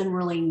what's been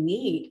really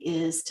neat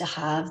is to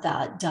have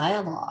that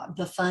dialogue.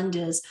 The fund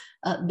is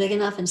big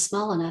enough and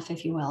small enough,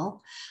 if you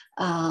will,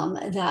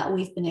 that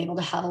we've been able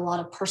to have a lot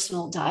of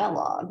personal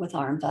dialogue with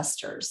our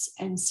investors.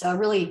 And so I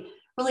really,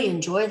 really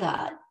enjoy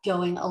that,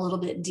 going a little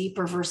bit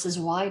deeper versus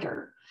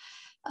wider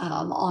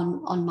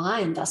on my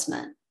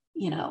investment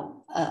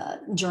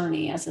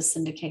journey as a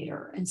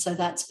syndicator. And so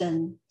that's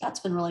been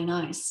really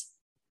nice.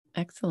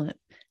 Excellent.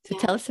 So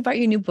tell us about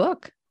your new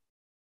book.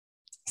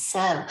 So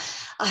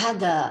I had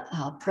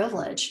the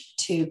privilege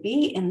to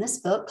be in this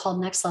book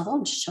called Next Level.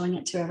 I'm just showing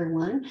it to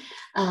everyone.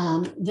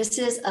 This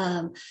is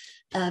a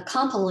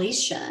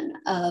compilation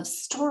of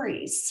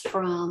stories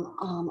from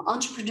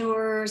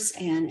entrepreneurs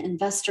and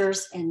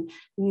investors in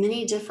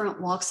many different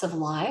walks of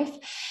life.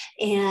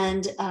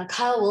 And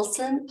Kyle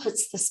Wilson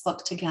puts this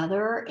book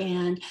together.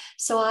 And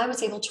so I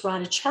was able to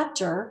write a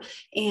chapter,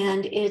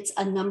 and it's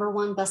a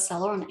 #1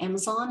 bestseller on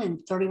Amazon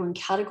in 31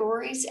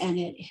 categories. And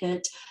it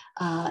hit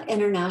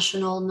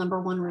international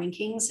 #1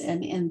 rankings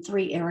in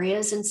 3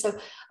 areas. And so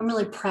I'm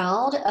really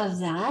proud of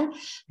that.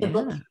 The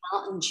book came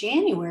out in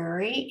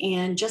January,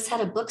 and just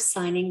had a book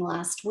signing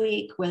last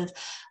week with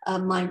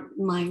my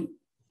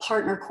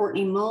partner,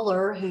 Courtney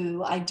Moeller,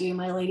 who I do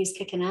my Ladies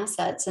Kicking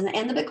Assets and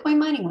the Bitcoin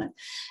mining one.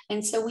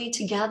 And so we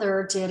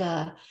together did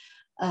a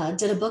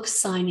book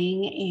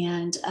signing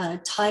and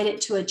tied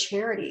it to a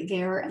charity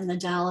there in the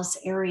Dallas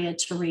area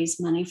to raise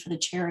money for the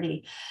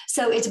charity.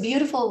 So it's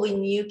beautiful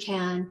when you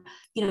can,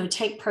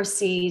 take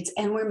proceeds,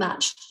 and we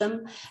matched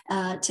them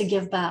to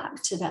give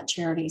back to that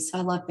charity. So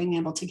I love being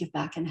able to give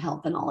back and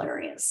help in all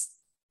areas.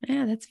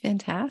 Yeah, that's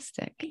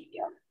fantastic.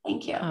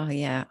 Thank you. Oh,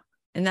 yeah.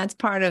 And that's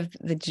part of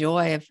the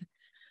joy of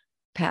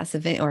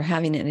passive or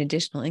having an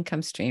additional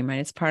income stream, right?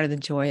 It's part of the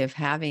joy of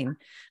having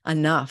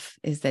enough,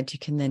 is that you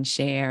can then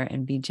share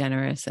and be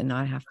generous and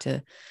not have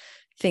to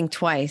think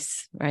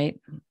twice, right?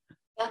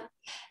 Yeah.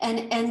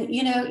 And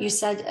you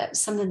said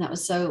something that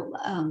was so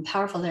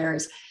powerful there,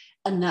 is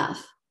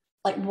enough.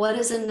 Like, what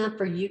is enough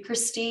for you,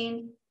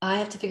 Christine? I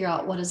have to figure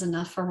out what is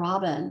enough for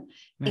Robin.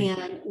 Right.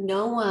 And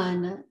no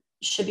one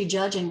should be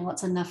judging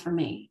what's enough for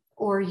me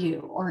or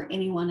you or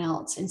anyone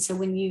else. And so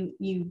when you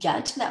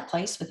get to that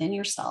place within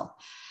yourself,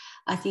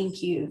 I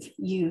think you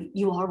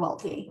are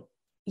wealthy,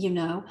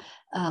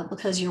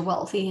 because you're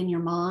wealthy in your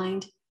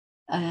mind,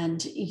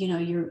 and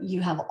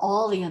you have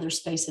all the other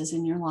spaces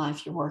in your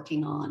life you're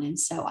working on. And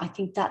so I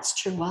think that's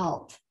true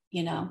wealth.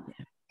 It's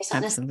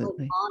not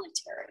necessarily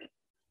monetary.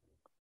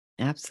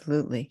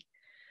 Absolutely.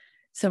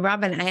 So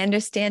Robin, I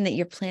understand that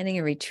you're planning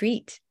a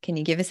retreat. Can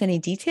you give us any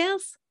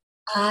details?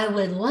 I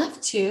would love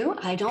to.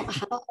 I don't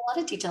have a whole lot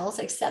of details,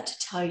 except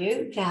to tell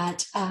you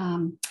that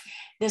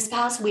this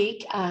past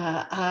week,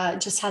 I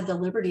just had the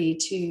liberty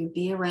to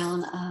be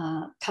around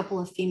a couple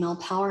of female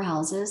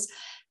powerhouses,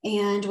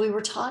 and we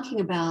were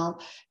talking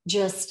about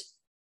just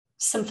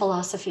some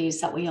philosophies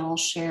that we all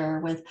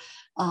share with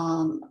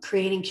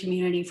creating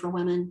community for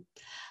women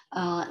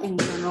in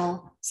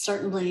general.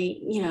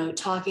 Certainly,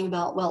 talking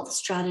about wealth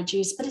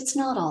strategies, but it's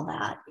not all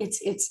that.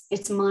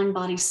 It's mind,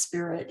 body,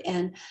 spirit,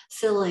 and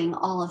filling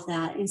all of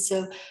that. And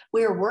so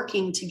we're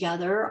working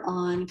together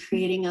on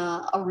creating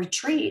a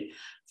retreat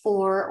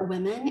for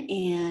women,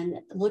 and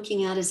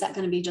looking at, is that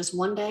going to be just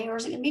 1 day or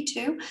is it going to be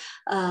 2?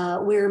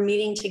 We're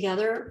meeting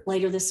together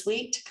later this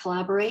week to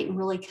collaborate and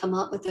really come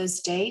up with those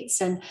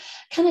dates, and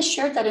kind of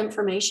shared that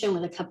information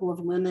with a couple of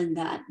women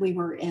that we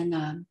were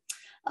in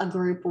a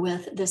group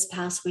with this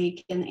past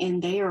week,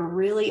 and they are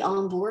really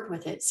on board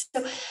with it.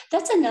 So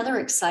that's another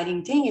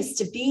exciting thing, is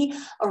to be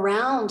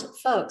around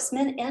folks,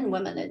 men and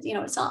women.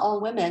 It's not all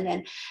women,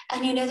 and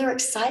they're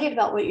excited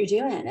about what you're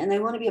doing, and they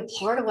want to be a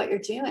part of what you're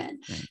doing.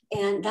 Right.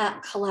 And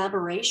that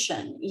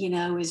collaboration,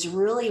 is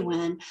really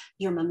when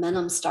your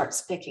momentum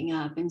starts picking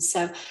up. And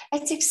so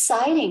it's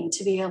exciting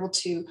to be able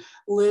to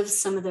live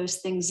some of those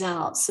things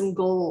out, some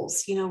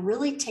goals,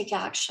 really take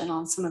action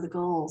on some of the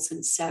goals.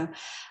 And so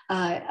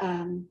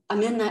I'm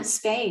in that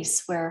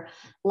space where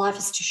life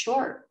is too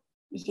short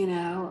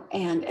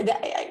and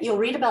you'll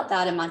read about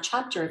that in my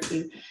chapter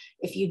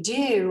if you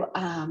do,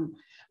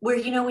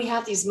 where, we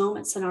have these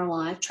moments in our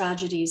life,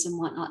 tragedies and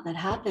whatnot that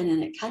happen,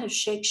 and it kind of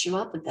shakes you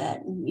up a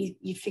bit, and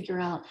you figure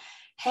out,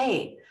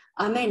 hey,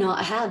 I may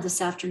not have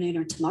this afternoon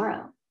or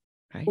tomorrow.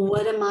 Right.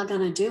 What am I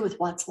going to do with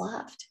what's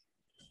left?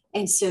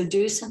 And so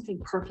do something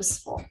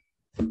purposeful,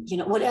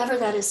 whatever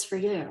that is for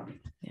you,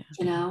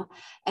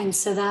 and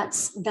so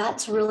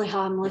that's really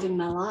how I'm living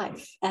my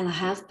life. And I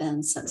have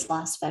been since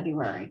last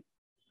February.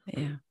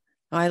 Yeah.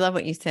 Oh, I love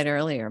what you said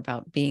earlier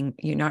about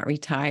you're not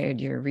retired,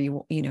 you're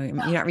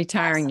not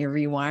retiring, you're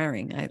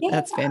rewiring.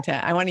 That's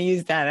fantastic. I want to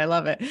use that. I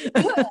love it.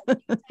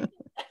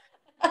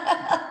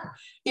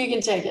 You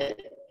can take it.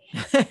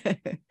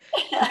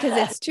 Because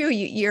it's true.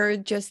 You're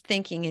just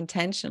thinking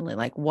intentionally,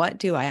 like, what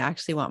do I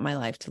actually want my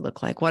life to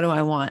look like? What do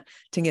I want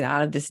to get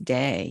out of this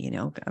day?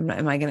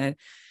 Am I going to,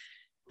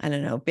 I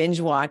don't know, binge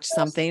watch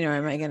something, or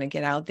am I going to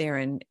get out there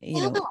and,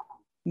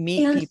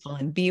 meet people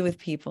and be with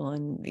people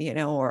and,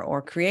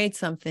 or create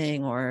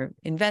something or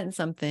invent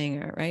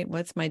something, or right.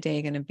 What's my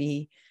day going to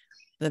be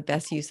the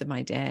best use of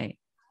my day?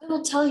 I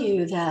will tell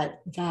you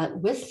that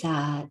with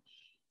that,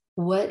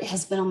 what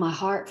has been on my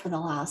heart for the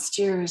last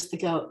year is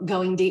the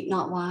going deep,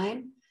 not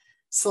wide,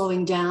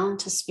 slowing down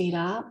to speed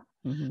up.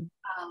 Mm-hmm.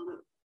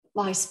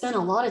 I spent a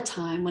lot of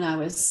time when I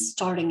was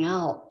starting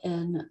out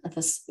in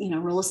this,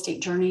 real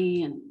estate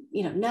journey and,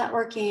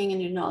 networking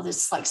and,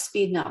 this like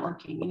speed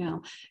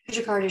networking, here's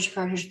your card, here's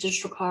your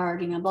digital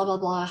card, blah, blah,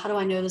 blah. How do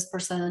I know this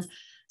person?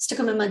 Stick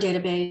them in my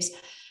database.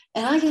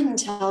 And I couldn't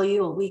tell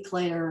you a week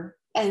later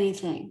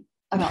anything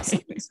about some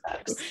of these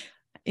folks.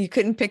 You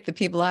couldn't pick the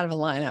people out of a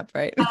lineup,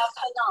 right? I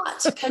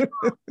could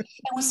not.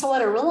 And so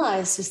what I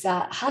realized is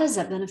that, how does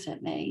that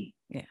benefit me?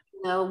 Yeah.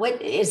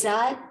 What is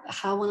that?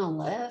 How I want to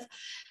live?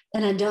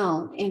 And I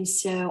don't. And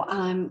so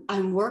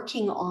I'm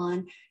working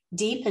on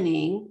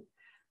deepening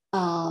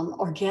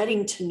or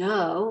getting to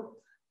know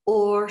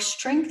or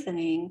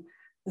strengthening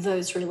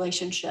those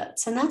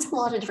relationships. And that's a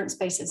lot of different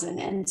spaces.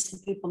 And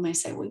some people may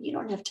say, well, you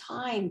don't have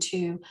time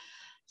to,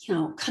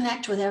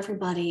 connect with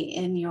everybody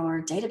in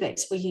your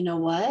database. Well, you know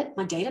what?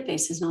 My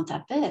database is not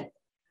that big.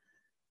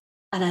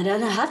 And I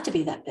don't have to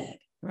be that big.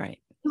 Right.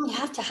 You don't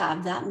have to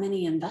have that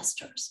many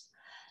investors.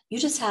 You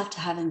just have to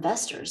have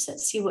investors that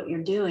see what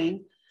you're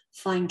doing,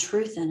 find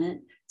truth in it,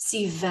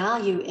 see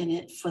value in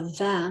it for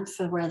them,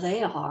 for where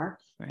they are,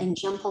 right, and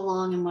jump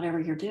along in whatever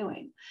you're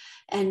doing.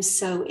 And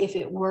so if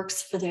it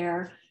works for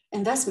their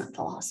investment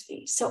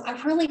philosophy. So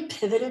I really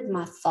pivoted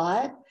my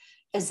thought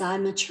as I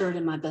matured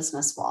in my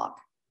business walk.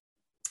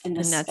 And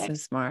that's so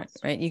smart,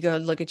 right? You go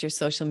look at your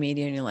social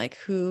media and you're like,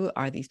 who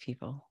are these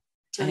people?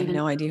 I have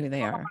no idea who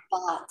they are.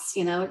 Bots,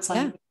 it's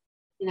like,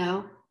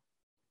 yeah.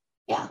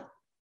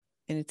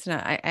 And it's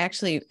not, I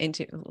actually,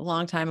 a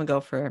long time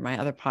ago for my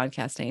other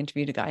podcast, I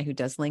interviewed a guy who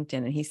does LinkedIn,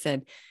 and he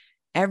said,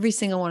 every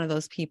single one of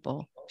those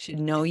people should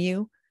know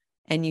you,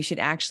 and you should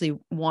actually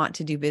want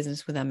to do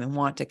business with them and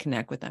want to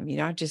connect with them.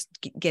 You're not just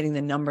getting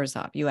the numbers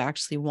up. You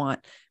actually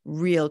want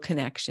real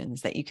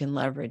connections that you can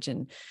leverage.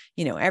 And,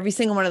 every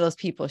single one of those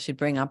people should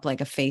bring up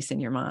like a face in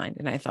your mind.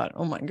 And I thought,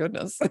 oh my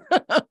goodness,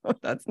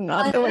 that's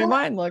not the way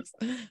mine looks.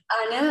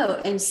 I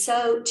know. And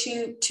so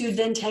to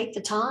then take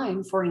the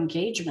time for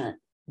engagement.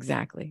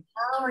 Exactly.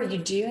 How are you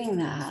doing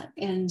that?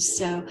 And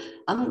so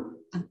I'm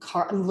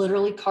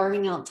literally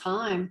carving out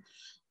time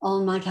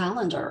on my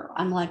calendar.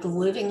 I'm like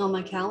living on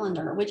my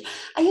calendar, which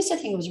I used to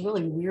think was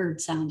really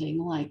weird sounding,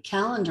 like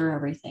calendar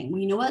everything.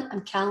 Well, you know what?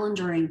 I'm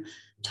calendaring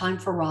time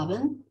for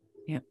Robin.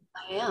 Yeah,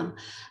 I am.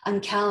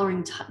 I'm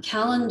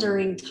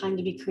calendaring time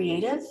to be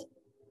creative,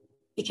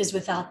 because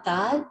without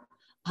that,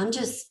 I'm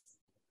just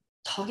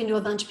talking to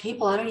a bunch of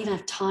people. I don't even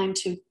have time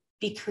to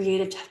be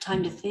creative, to have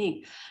time to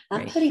think.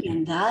 I'm putting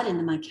in that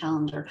into my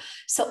calendar.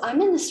 So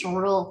I'm in this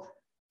real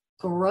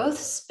growth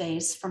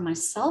space for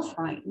myself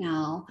right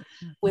now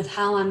with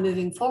how I'm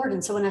moving forward.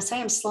 And so when I say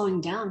I'm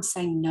slowing down, I'm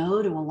saying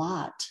no to a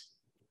lot.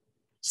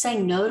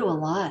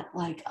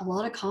 Like a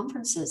lot of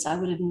conferences I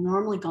would have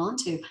normally gone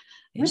to,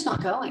 I'm just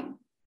not going.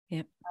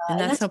 Yeah. And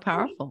that's so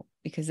powerful,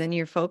 because then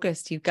you're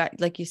focused. You've got,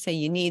 like you say,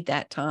 you need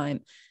that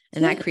time.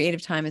 And that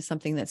creative time is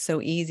something that's so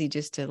easy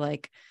just to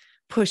like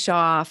push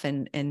off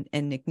and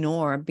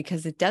ignore,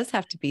 because it does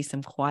have to be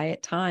some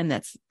quiet time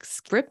that's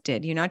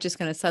scripted. You're not just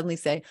going to suddenly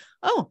say,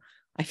 oh,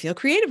 I feel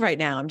creative right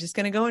now, I'm just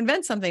going to go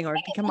invent something or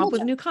come up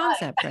with a new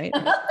concept, right?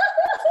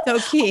 So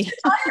key.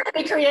 I'm tired to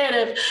be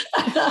creative.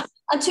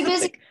 I'm too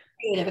busy to be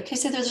creative. Okay,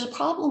 so there's a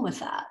problem with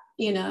that,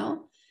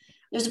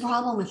 There's a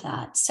problem with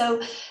that.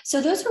 So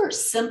those are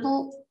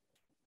simple,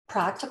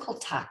 practical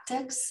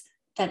tactics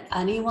that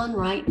anyone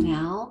right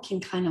now can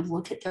kind of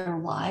look at their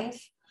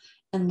life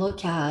and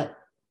look at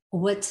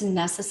what's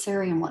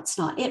necessary and what's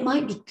not. It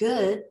might be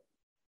good,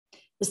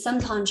 but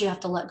sometimes you have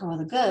to let go of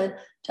the good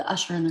to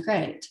usher in the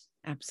great.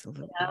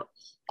 Absolutely.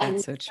 And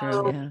that's so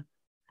true. Yeah.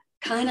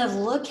 Kind of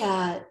look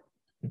at,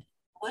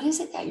 what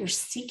is it that you're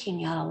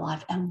seeking out of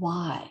life and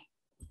why?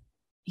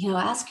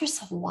 Ask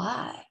yourself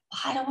why.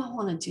 Why do I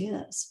want to do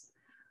this?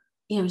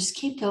 Just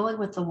keep going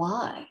with the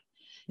why.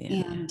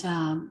 Yeah.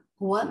 And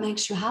what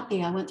makes you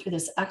happy? I went through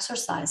this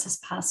exercise this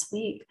past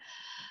week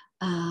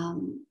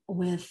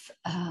with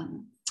a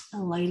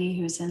lady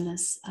who's in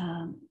this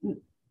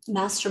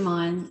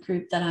mastermind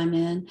group that I'm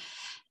in.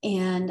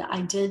 And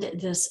I did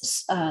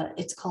this,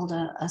 it's called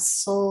a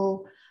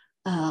soul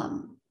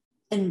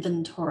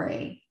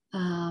inventory.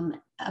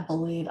 I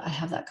believe I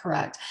have that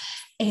correct.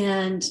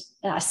 And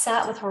I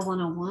sat with her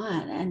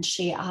one-on-one, and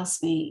she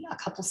asked me a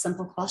couple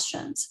simple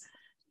questions,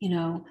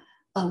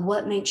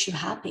 what makes you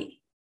happy?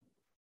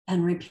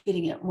 And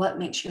repeating it, what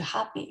makes you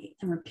happy?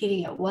 And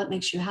repeating it, what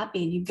makes you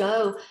happy? And you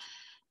go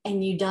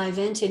and you dive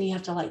into, and you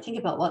have to think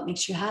about what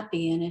makes you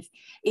happy. And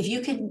if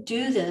you could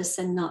do this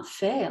and not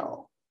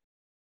fail,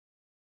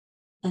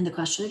 and the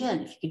question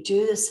again, if you could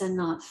do this and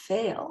not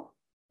fail,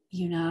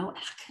 I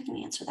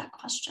couldn't answer that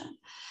question.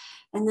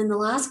 And then the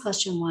last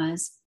question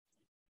was,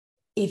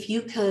 if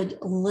you could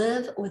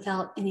live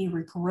without any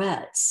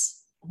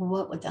regrets,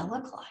 what would that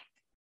look like?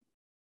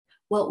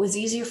 Well, it was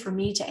easier for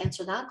me to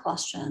answer that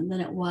question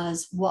than it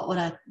was, what would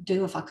I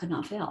do if I could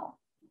not fail?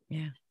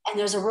 Yeah. And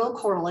there's a real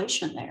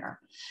correlation there.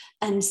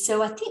 And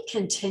so I think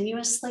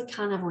continuously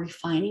kind of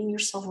refining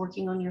yourself,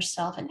 working on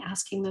yourself and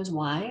asking those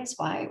whys,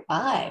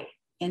 why,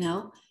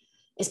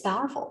 is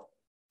powerful.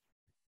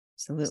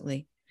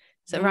 Absolutely.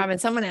 So Robin,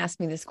 someone asked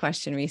me this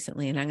question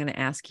recently, and I'm going to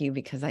ask you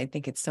because I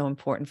think it's so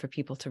important for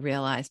people to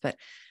realize, but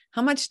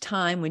how much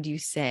time would you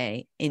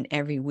say in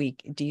every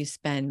week do you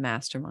spend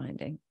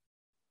masterminding?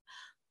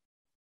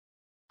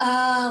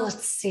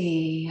 Let's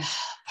see,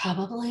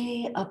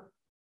 probably a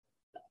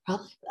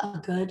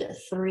good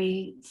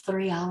three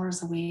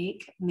hours a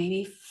week,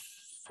 maybe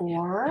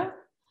 4.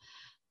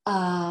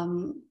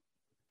 And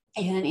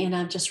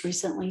I've just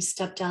recently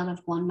stepped out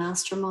of one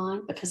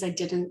mastermind because I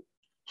didn't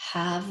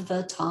have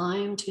the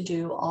time to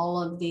do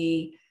all of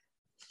the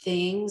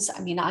things.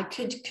 I mean, I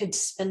could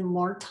spend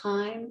more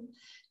time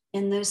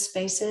in those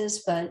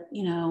spaces, but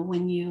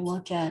when you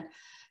look at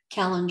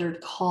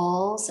calendared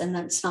calls, and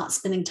that's not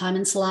spending time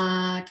in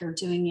Slack or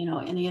doing,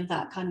 any of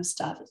that kind of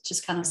stuff. It's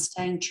just kind of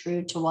staying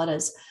true to what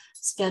is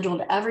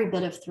scheduled every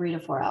bit of 3 to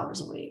 4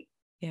 hours a week.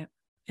 Yeah,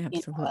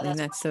 absolutely. And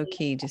that's so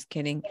key. Just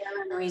kidding.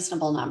 Fair and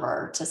reasonable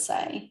number to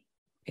say.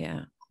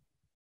 Yeah.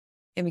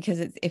 And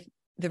because if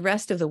the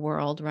rest of the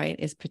world, right,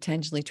 is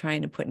potentially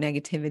trying to put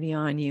negativity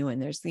on you,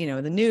 and there's, the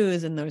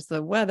news, and there's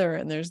the weather,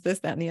 and there's this,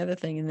 that, and the other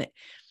thing. And that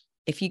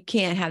if you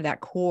can't have that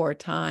core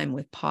time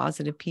with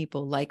positive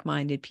people,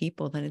 like-minded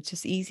people, then it's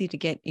just easy to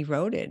get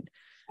eroded.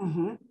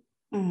 Mm-hmm.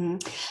 Mm-hmm.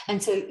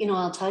 And so,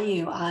 I'll tell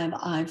you,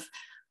 I've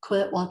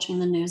quit watching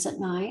the news at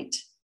night.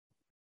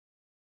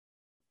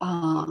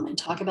 And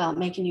talk about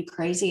making you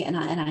crazy. And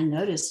I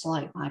noticed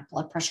my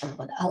blood pressure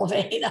would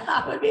elevate.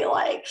 I would be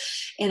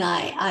and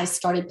I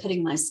started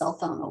putting my cell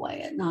phone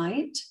away at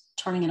night,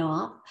 turning it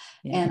off.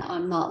 Yeah. And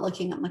I'm not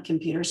looking at my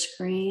computer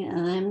screen,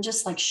 and I'm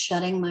just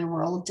shutting my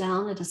world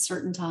down at a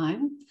certain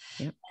time.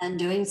 Yep. And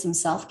doing some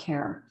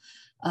self-care.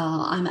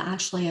 I'm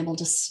actually able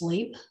to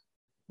sleep,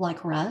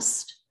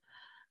 rest.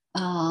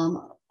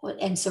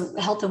 And so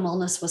health and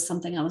wellness was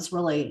something I was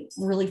really,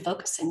 really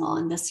focusing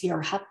on this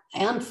year,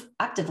 and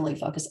actively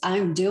focused.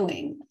 I'm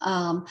doing,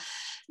 and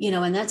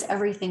that's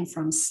everything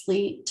from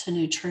sleep to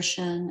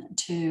nutrition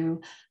to,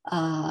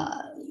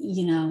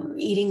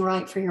 eating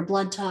right for your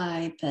blood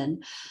type,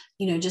 and,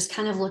 just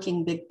kind of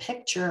looking big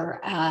picture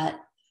at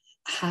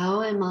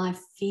how am I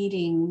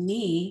feeding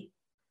me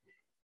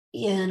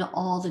in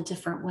all the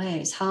different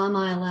ways? How am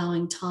I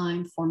allowing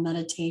time for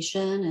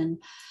meditation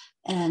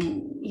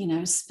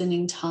and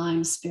spending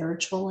time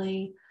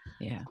spiritually,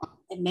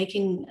 and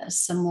making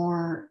some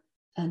more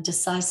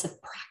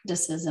decisive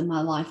practices in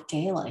my life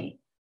daily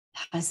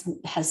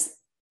has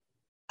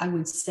I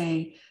would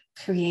say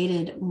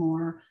created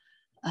more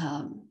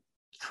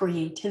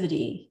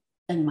creativity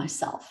in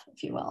myself,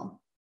 if you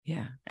will.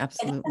 Yeah,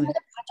 absolutely. And another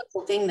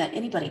practical thing that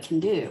anybody can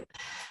do,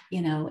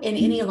 in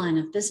any line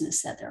of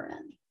business that they're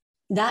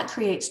in, that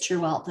creates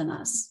true wealth in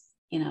us.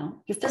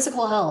 Your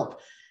physical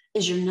health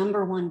is your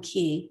number one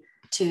key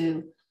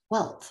to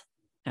wealth.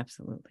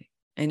 Absolutely.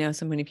 I know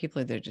so many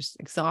people, they're just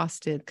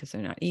exhausted because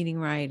they're not eating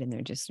right, and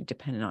they're just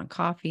dependent on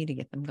coffee to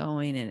get them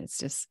going. And it's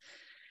just,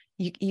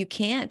 you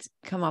can't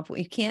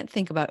you can't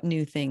think about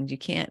new things. You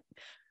can't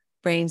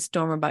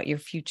brainstorm about your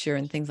future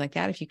and things like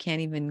that if you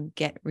can't even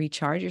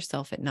recharge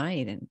yourself at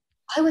night. And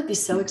I would be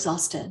so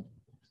exhausted.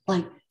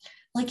 Like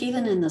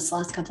even in this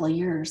last couple of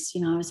years,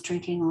 I was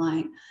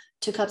drinking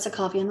 2 cups of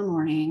coffee in the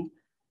morning,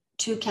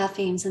 2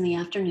 caffeines in the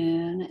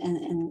afternoon,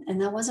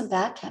 and that wasn't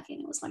bad caffeine.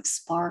 It was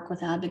Spark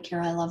with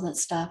Advocare. I love that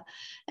stuff.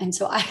 And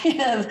so I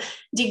have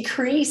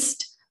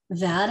decreased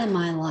that in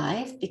my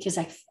life because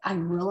I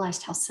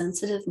realized how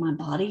sensitive my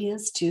body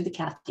is to the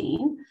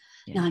caffeine.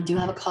 Yeah. Now I do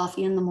have a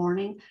coffee in the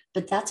morning,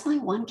 but that's my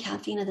 1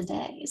 caffeine of the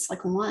day. It's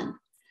 1.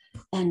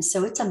 And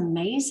so it's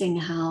amazing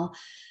how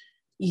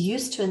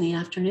used to in the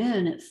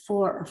afternoon at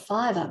 4 or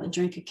 5, I would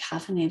drink a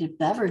caffeinated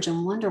beverage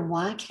and wonder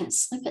why I can't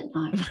sleep at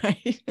night.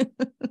 Right.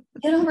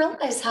 You don't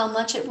realize how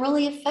much it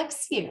really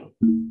affects you.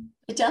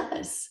 It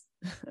does.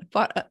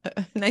 But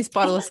a nice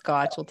bottle of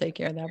scotch will take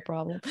care of that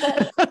problem.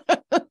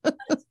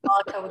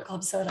 Vodka go with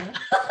club soda.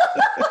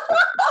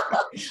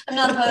 I'm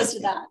not opposed to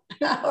that.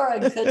 Or a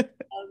good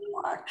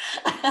more.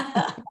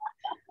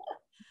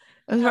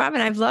 Robin,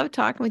 I've loved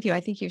talking with you.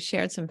 I think you've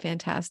shared some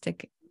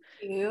fantastic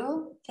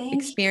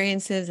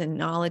experiences and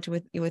knowledge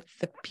with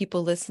the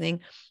people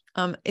listening.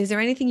 Is there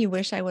anything you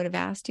wish I would have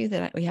asked you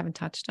that we haven't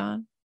touched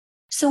on?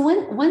 So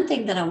one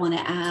thing that I want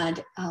to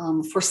add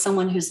for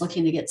someone who's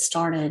looking to get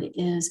started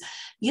is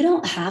you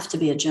don't have to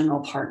be a general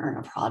partner in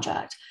a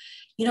project.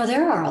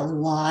 There are a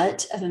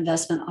lot of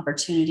investment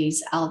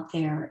opportunities out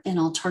there in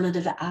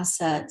alternative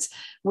assets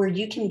where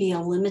you can be a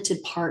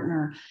limited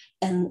partner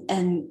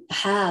and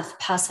have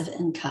passive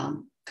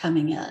income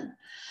coming in,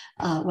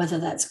 whether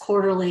that's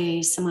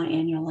quarterly,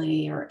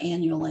 semi-annually, or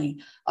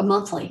annually, or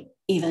monthly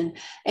even.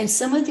 And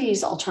some of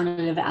these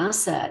alternative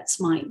assets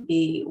might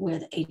be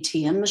with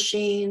ATM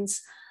machines,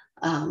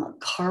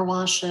 car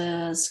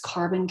washes,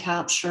 carbon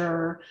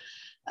capture,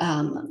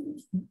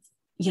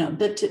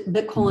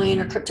 Bitcoin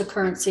or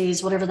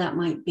cryptocurrencies, whatever that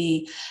might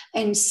be.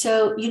 And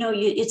so,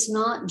 it's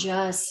not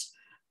just,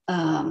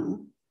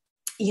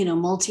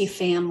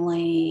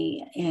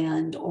 multifamily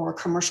or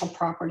commercial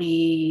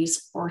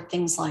properties or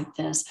things like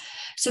this.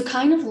 So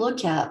kind of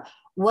look at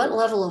what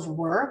level of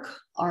work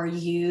are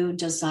you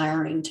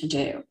desiring to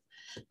do?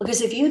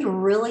 Because if you'd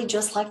really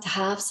just like to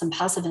have some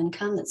passive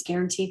income that's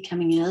guaranteed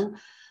coming in,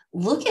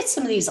 look at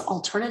some of these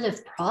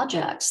alternative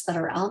projects that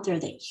are out there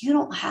that you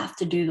don't have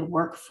to do the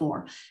work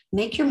for.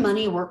 Make your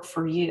money work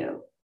for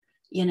you.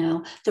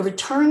 The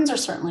returns are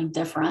certainly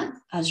different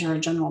as you're a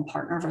general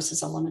partner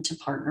versus a limited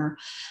partner,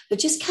 but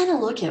just kind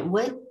of look at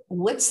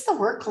what's the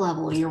work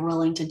level you're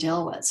willing to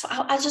deal with. So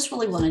I just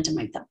really wanted to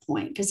make that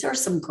point because there are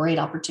some great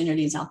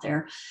opportunities out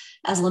there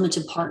as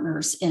limited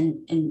partners, and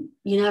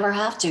you never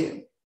have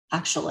to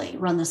actually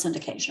run the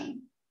syndication.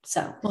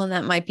 So, well,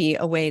 that might be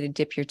a way to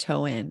dip your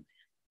toe in.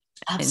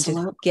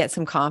 Absolutely. And just get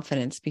some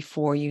confidence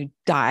before you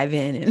dive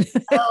in.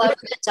 I would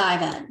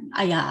dive in.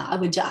 I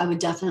would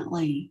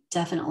definitely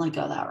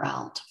go that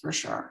route for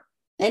sure.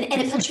 And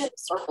it puts you in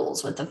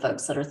circles with the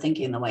folks that are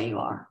thinking the way you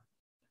are.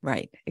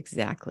 Right.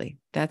 Exactly.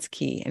 That's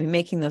key. I mean,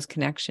 making those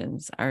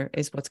connections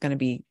is what's going to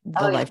be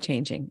the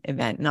life-changing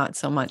event. Not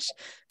so much,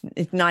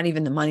 it's not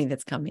even the money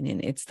that's coming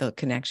in. It's the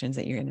connections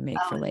that you're going to make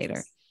for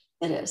later.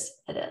 It is.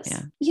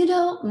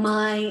 Yeah.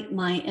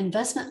 My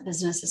investment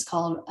business is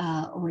called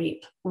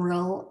REAP,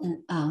 Real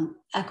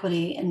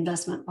Equity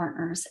Investment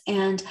Partners.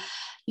 And,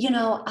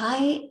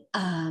 I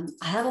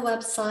have a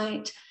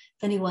website.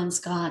 If anyone's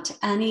got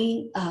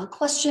any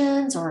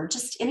questions or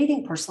just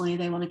anything personally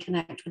they want to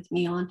connect with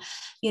me on,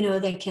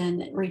 they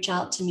can reach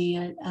out to me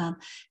at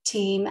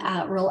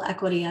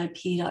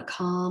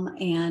team@realequityip.com,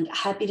 and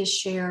happy to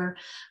share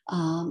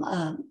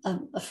a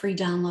free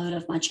download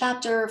of my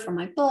chapter from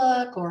my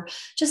book or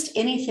just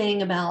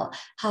anything about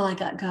how I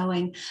got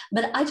going.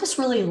 But I just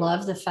really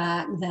love the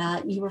fact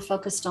that you were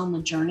focused on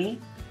the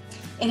journey,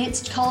 and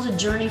it's called a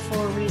journey for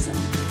a reason.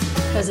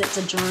 Because it's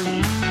a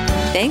journey.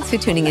 Thanks for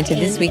tuning into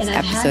this week's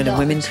episode of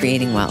Women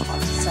Creating Wealth.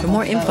 For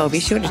more info, be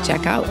sure to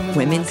check out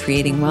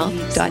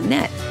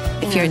womencreatingwealth.net.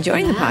 If you're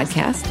enjoying the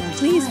podcast,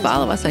 please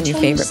follow us on your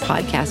favorite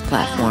podcast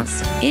platform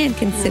and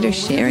consider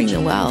sharing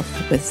the wealth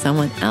with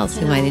someone else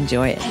who might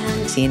enjoy it.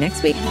 See you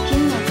next week.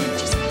 Again, I think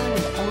just kind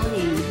of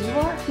owning you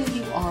are who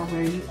you are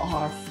where you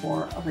are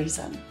for a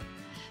reason.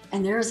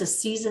 And there is a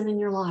season in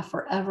your life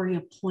for every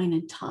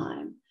appointed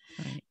time.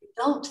 Right.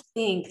 Don't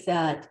think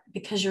that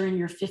because you're in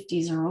your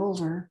 50s or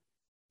older,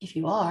 if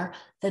you are,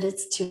 that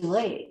it's too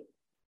late,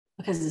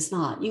 because it's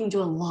not. You can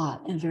do a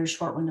lot in a very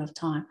short window of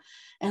time.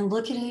 And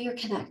look at who you're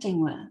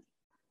connecting with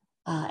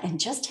and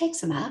just take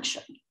some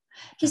action.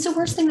 Because the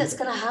worst thing that's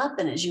going to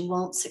happen is you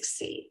won't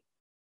succeed.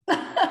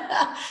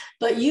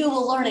 But you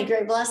will learn a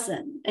great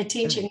lesson, a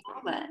teaching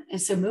moment.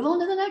 And so move on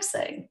to the next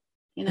thing,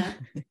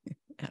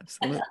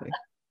 Absolutely.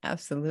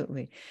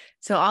 Absolutely.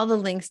 So all the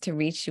links to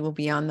reach you will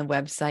be on the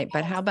website,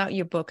 but how about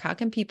your book? How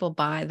can people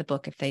buy the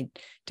book if they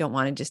don't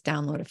want to just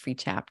download a free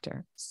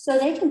chapter? So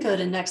they can go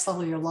to Next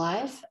Level Your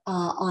Life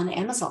on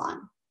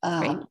Amazon.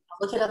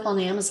 Look it up on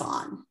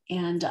Amazon.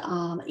 And,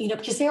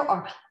 because there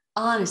are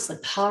honestly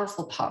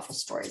powerful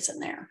stories in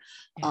there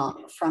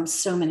from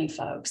so many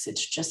folks.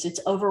 It's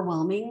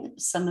overwhelming,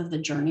 some of the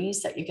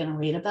journeys that you're going to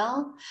read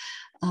about.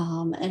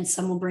 And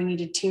some will bring you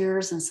to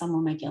tears and some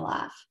will make you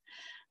laugh.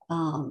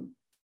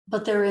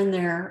 But they're in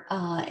there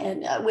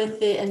and with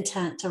the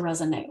intent to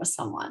resonate with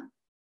someone.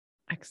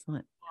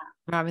 Excellent.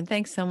 Robin,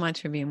 thanks so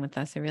much for being with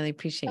us. I really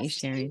appreciate you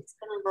sharing. It's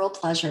been a real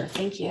pleasure.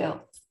 Thank you.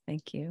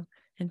 Thank you.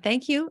 And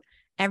thank you,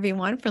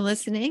 everyone, for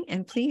listening.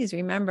 And please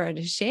remember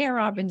to share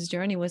Robin's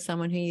journey with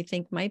someone who you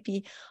think might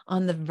be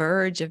on the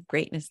verge of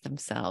greatness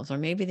themselves, or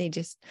maybe they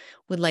just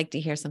would like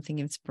to hear something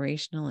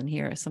inspirational and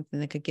hear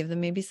something that could give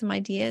them maybe some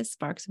ideas,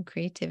 spark some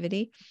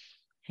creativity,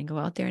 and go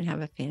out there and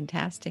have a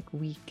fantastic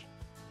week.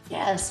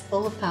 Yes,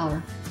 full of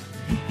power.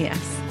 Yes.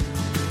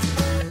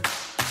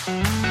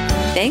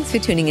 Thanks for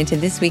tuning into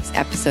this week's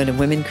episode of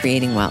Women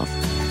Creating Wealth.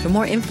 For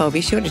more info,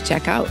 be sure to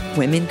check out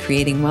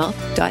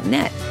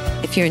womencreatingwealth.net.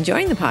 If you're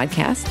enjoying the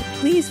podcast,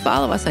 please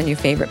follow us on your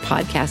favorite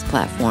podcast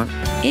platform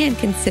and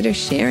consider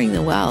sharing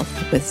the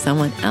wealth with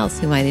someone else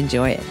who might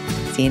enjoy it.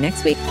 See you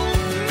next week.